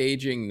an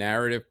engaging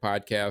narrative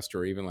podcast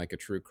or even like a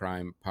true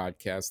crime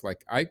podcast,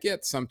 like I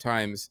get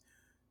sometimes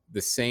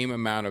the same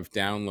amount of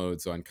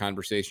downloads on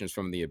Conversations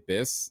from the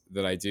Abyss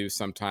that I do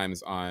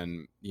sometimes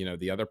on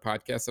the other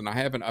podcasts, and I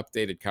haven't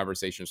updated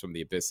Conversations from the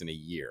Abyss in a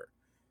year.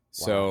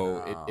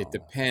 So Wow. it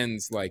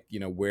depends, like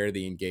where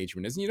the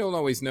engagement is, and you don't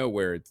always know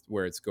where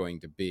it's going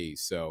to be.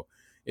 So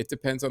it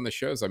depends on the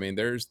shows. I mean,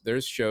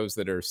 there's shows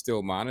that are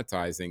still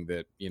monetizing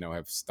that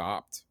have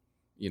stopped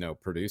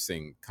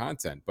producing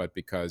content, but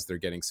because they're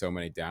getting so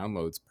many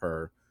downloads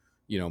per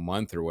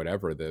month or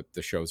whatever, the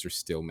shows are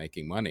still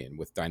making money. And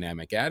with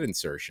dynamic ad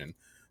insertion,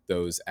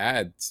 those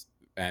ads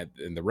and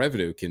the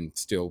revenue can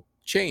still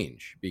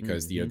change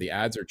because the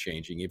ads are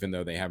changing, even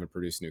though they haven't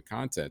produced new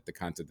content. The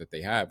content that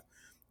they have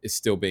is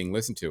still being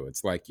listened to.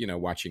 It's like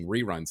watching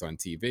reruns on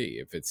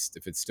TV. If it's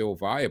still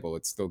viable,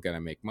 it's still going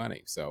to make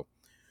money. So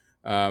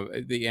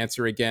the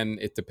answer again,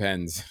 it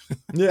depends.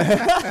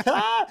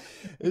 Yeah.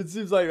 It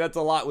seems like that's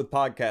a lot with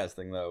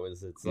podcasting, though.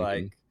 It's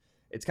like,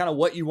 it's kind of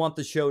what you want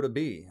the show to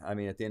be. I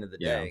mean, at the end of the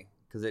day,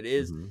 because it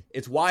is,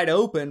 it's wide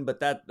open, but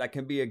that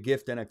can be a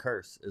gift and a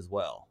curse as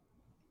well.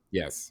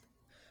 Yes.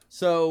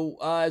 So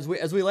as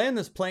we land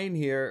this plane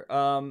here,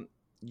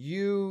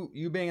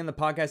 you being in the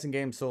podcasting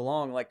game so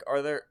long, like,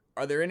 are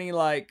there any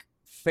like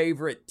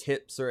favorite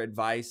tips or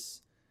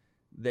advice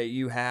that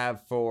you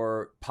have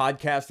for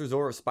podcasters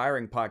or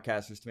aspiring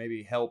podcasters to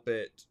maybe help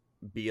it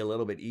be a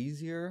little bit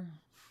easier?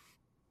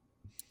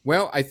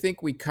 Well, I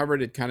think we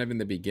covered it kind of in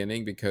the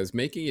beginning, because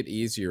making it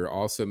easier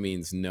also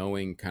means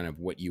knowing kind of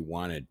what you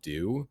want to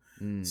do.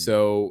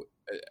 So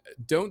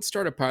don't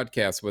start a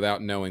podcast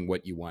without knowing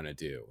what you want to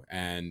do,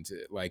 and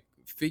like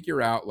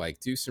figure out, like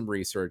do some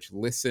research,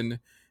 listen,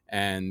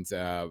 and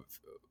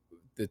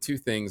the two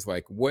things,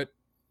 like what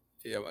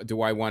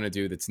do I want to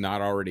do that's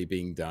not already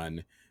being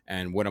done,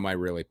 and what am I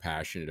really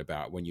passionate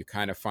about? When you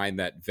kind of find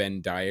that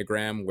Venn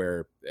diagram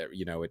where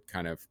it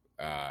kind of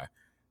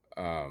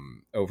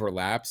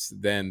overlaps,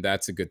 then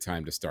that's a good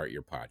time to start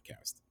your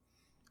podcast.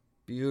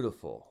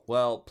 Beautiful.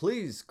 Well,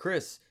 please,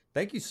 Chris,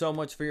 thank you so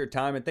much for your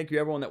time, and thank you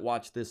everyone that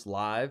watched this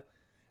live.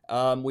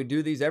 We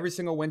do these every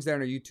single Wednesday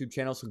on our YouTube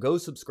channel, so go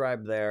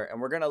subscribe there,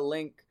 and we're going to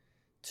link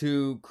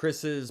to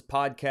Chris's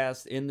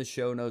podcast in the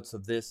show notes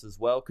of this as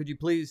well. Could you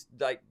please,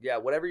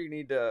 whatever you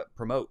need to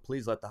promote,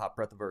 please let the Hot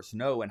Breathiverse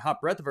know. And Hot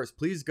Breathiverse,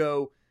 please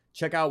go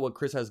check out what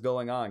Chris has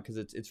going on, because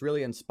it's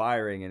really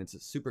inspiring, and it's a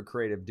super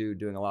creative dude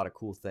doing a lot of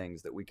cool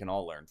things that we can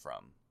all learn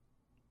from.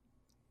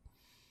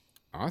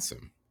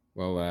 Awesome.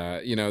 Well,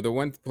 the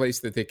one place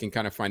that they can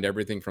kind of find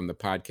everything from the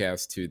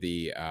podcast to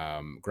the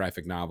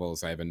graphic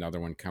novels, I have another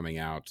one coming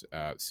out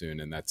soon,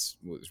 and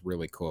was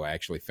really cool. I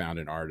actually found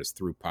an artist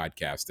through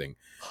podcasting,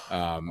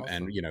 Awesome.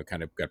 and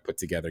kind of got put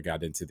together,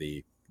 got into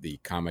the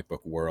comic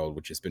book world,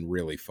 which has been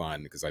really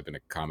fun because I've been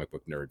a comic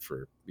book nerd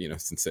for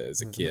since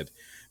as a kid.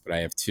 But I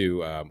have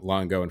two,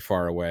 Long Ago and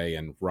Far Away,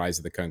 and Rise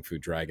of the Kung Fu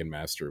Dragon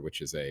Master, which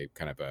is a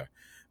kind of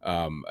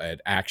an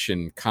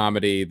action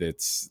comedy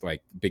that's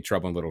like Big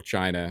Trouble in Little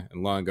China,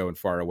 and Long Ago and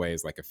Far Away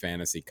is like a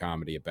fantasy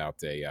comedy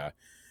about a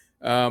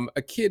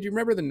kid. You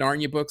remember the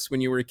Narnia books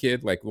when you were a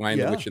kid, like Lion,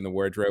 the Witch, and the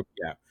Wardrobe?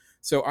 Yeah.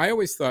 So I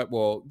always thought,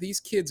 well,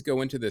 these kids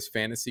go into this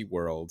fantasy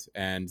world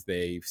and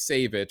they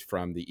save it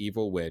from the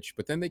evil witch,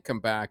 but then they come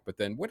back. But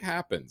then what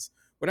happens?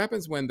 What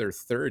happens when they're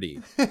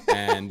 30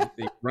 and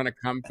they run a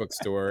comic book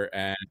store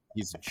and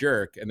he's a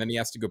jerk, and then he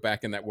has to go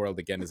back in that world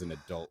again as an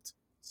adult?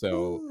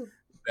 So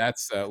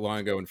that's Long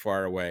Ago and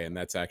Far Away, and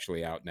that's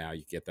actually out now.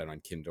 You can get that on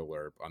Kindle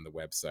or on the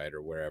website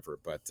or wherever.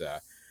 But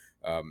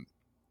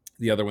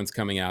the other one's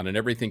coming out, and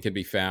everything can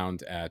be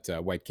found at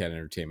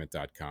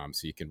whitecatentertainment.com,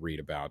 so you can read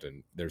about,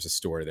 and there's a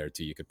store there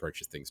too. You can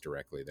purchase things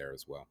directly there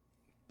as well.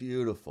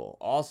 Beautiful.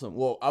 Awesome.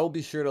 Well, I will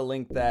be sure to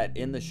link that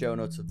in the show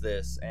notes of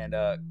this. And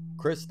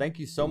Chris, thank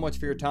you so much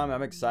for your time.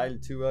 I'm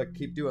excited to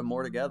keep doing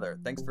more together.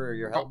 Thanks for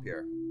your help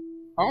here.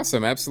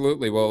 Awesome.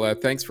 Absolutely. Well,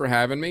 thanks for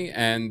having me,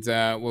 and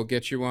we'll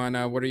get you on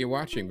What Are You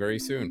Watching very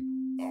soon.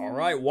 All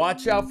right.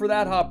 Watch out for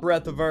that Hot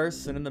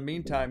Breathiverse. And in the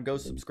meantime, go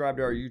subscribe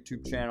to our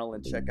YouTube channel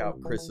and check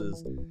out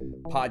Chris's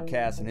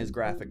podcast and his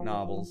graphic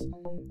novels.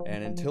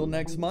 And until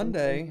next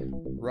Monday,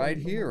 right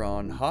here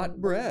on Hot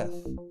Breath.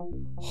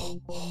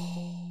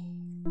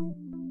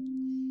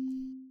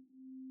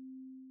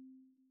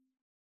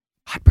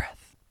 Hot Breath.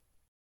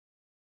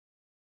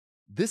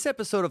 This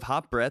episode of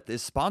Hot Breath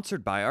is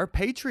sponsored by our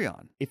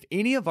Patreon. If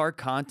any of our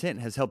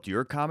content has helped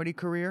your comedy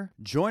career,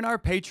 join our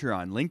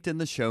Patreon linked in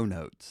the show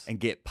notes and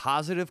get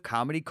positive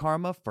comedy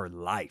karma for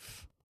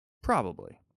life. Probably.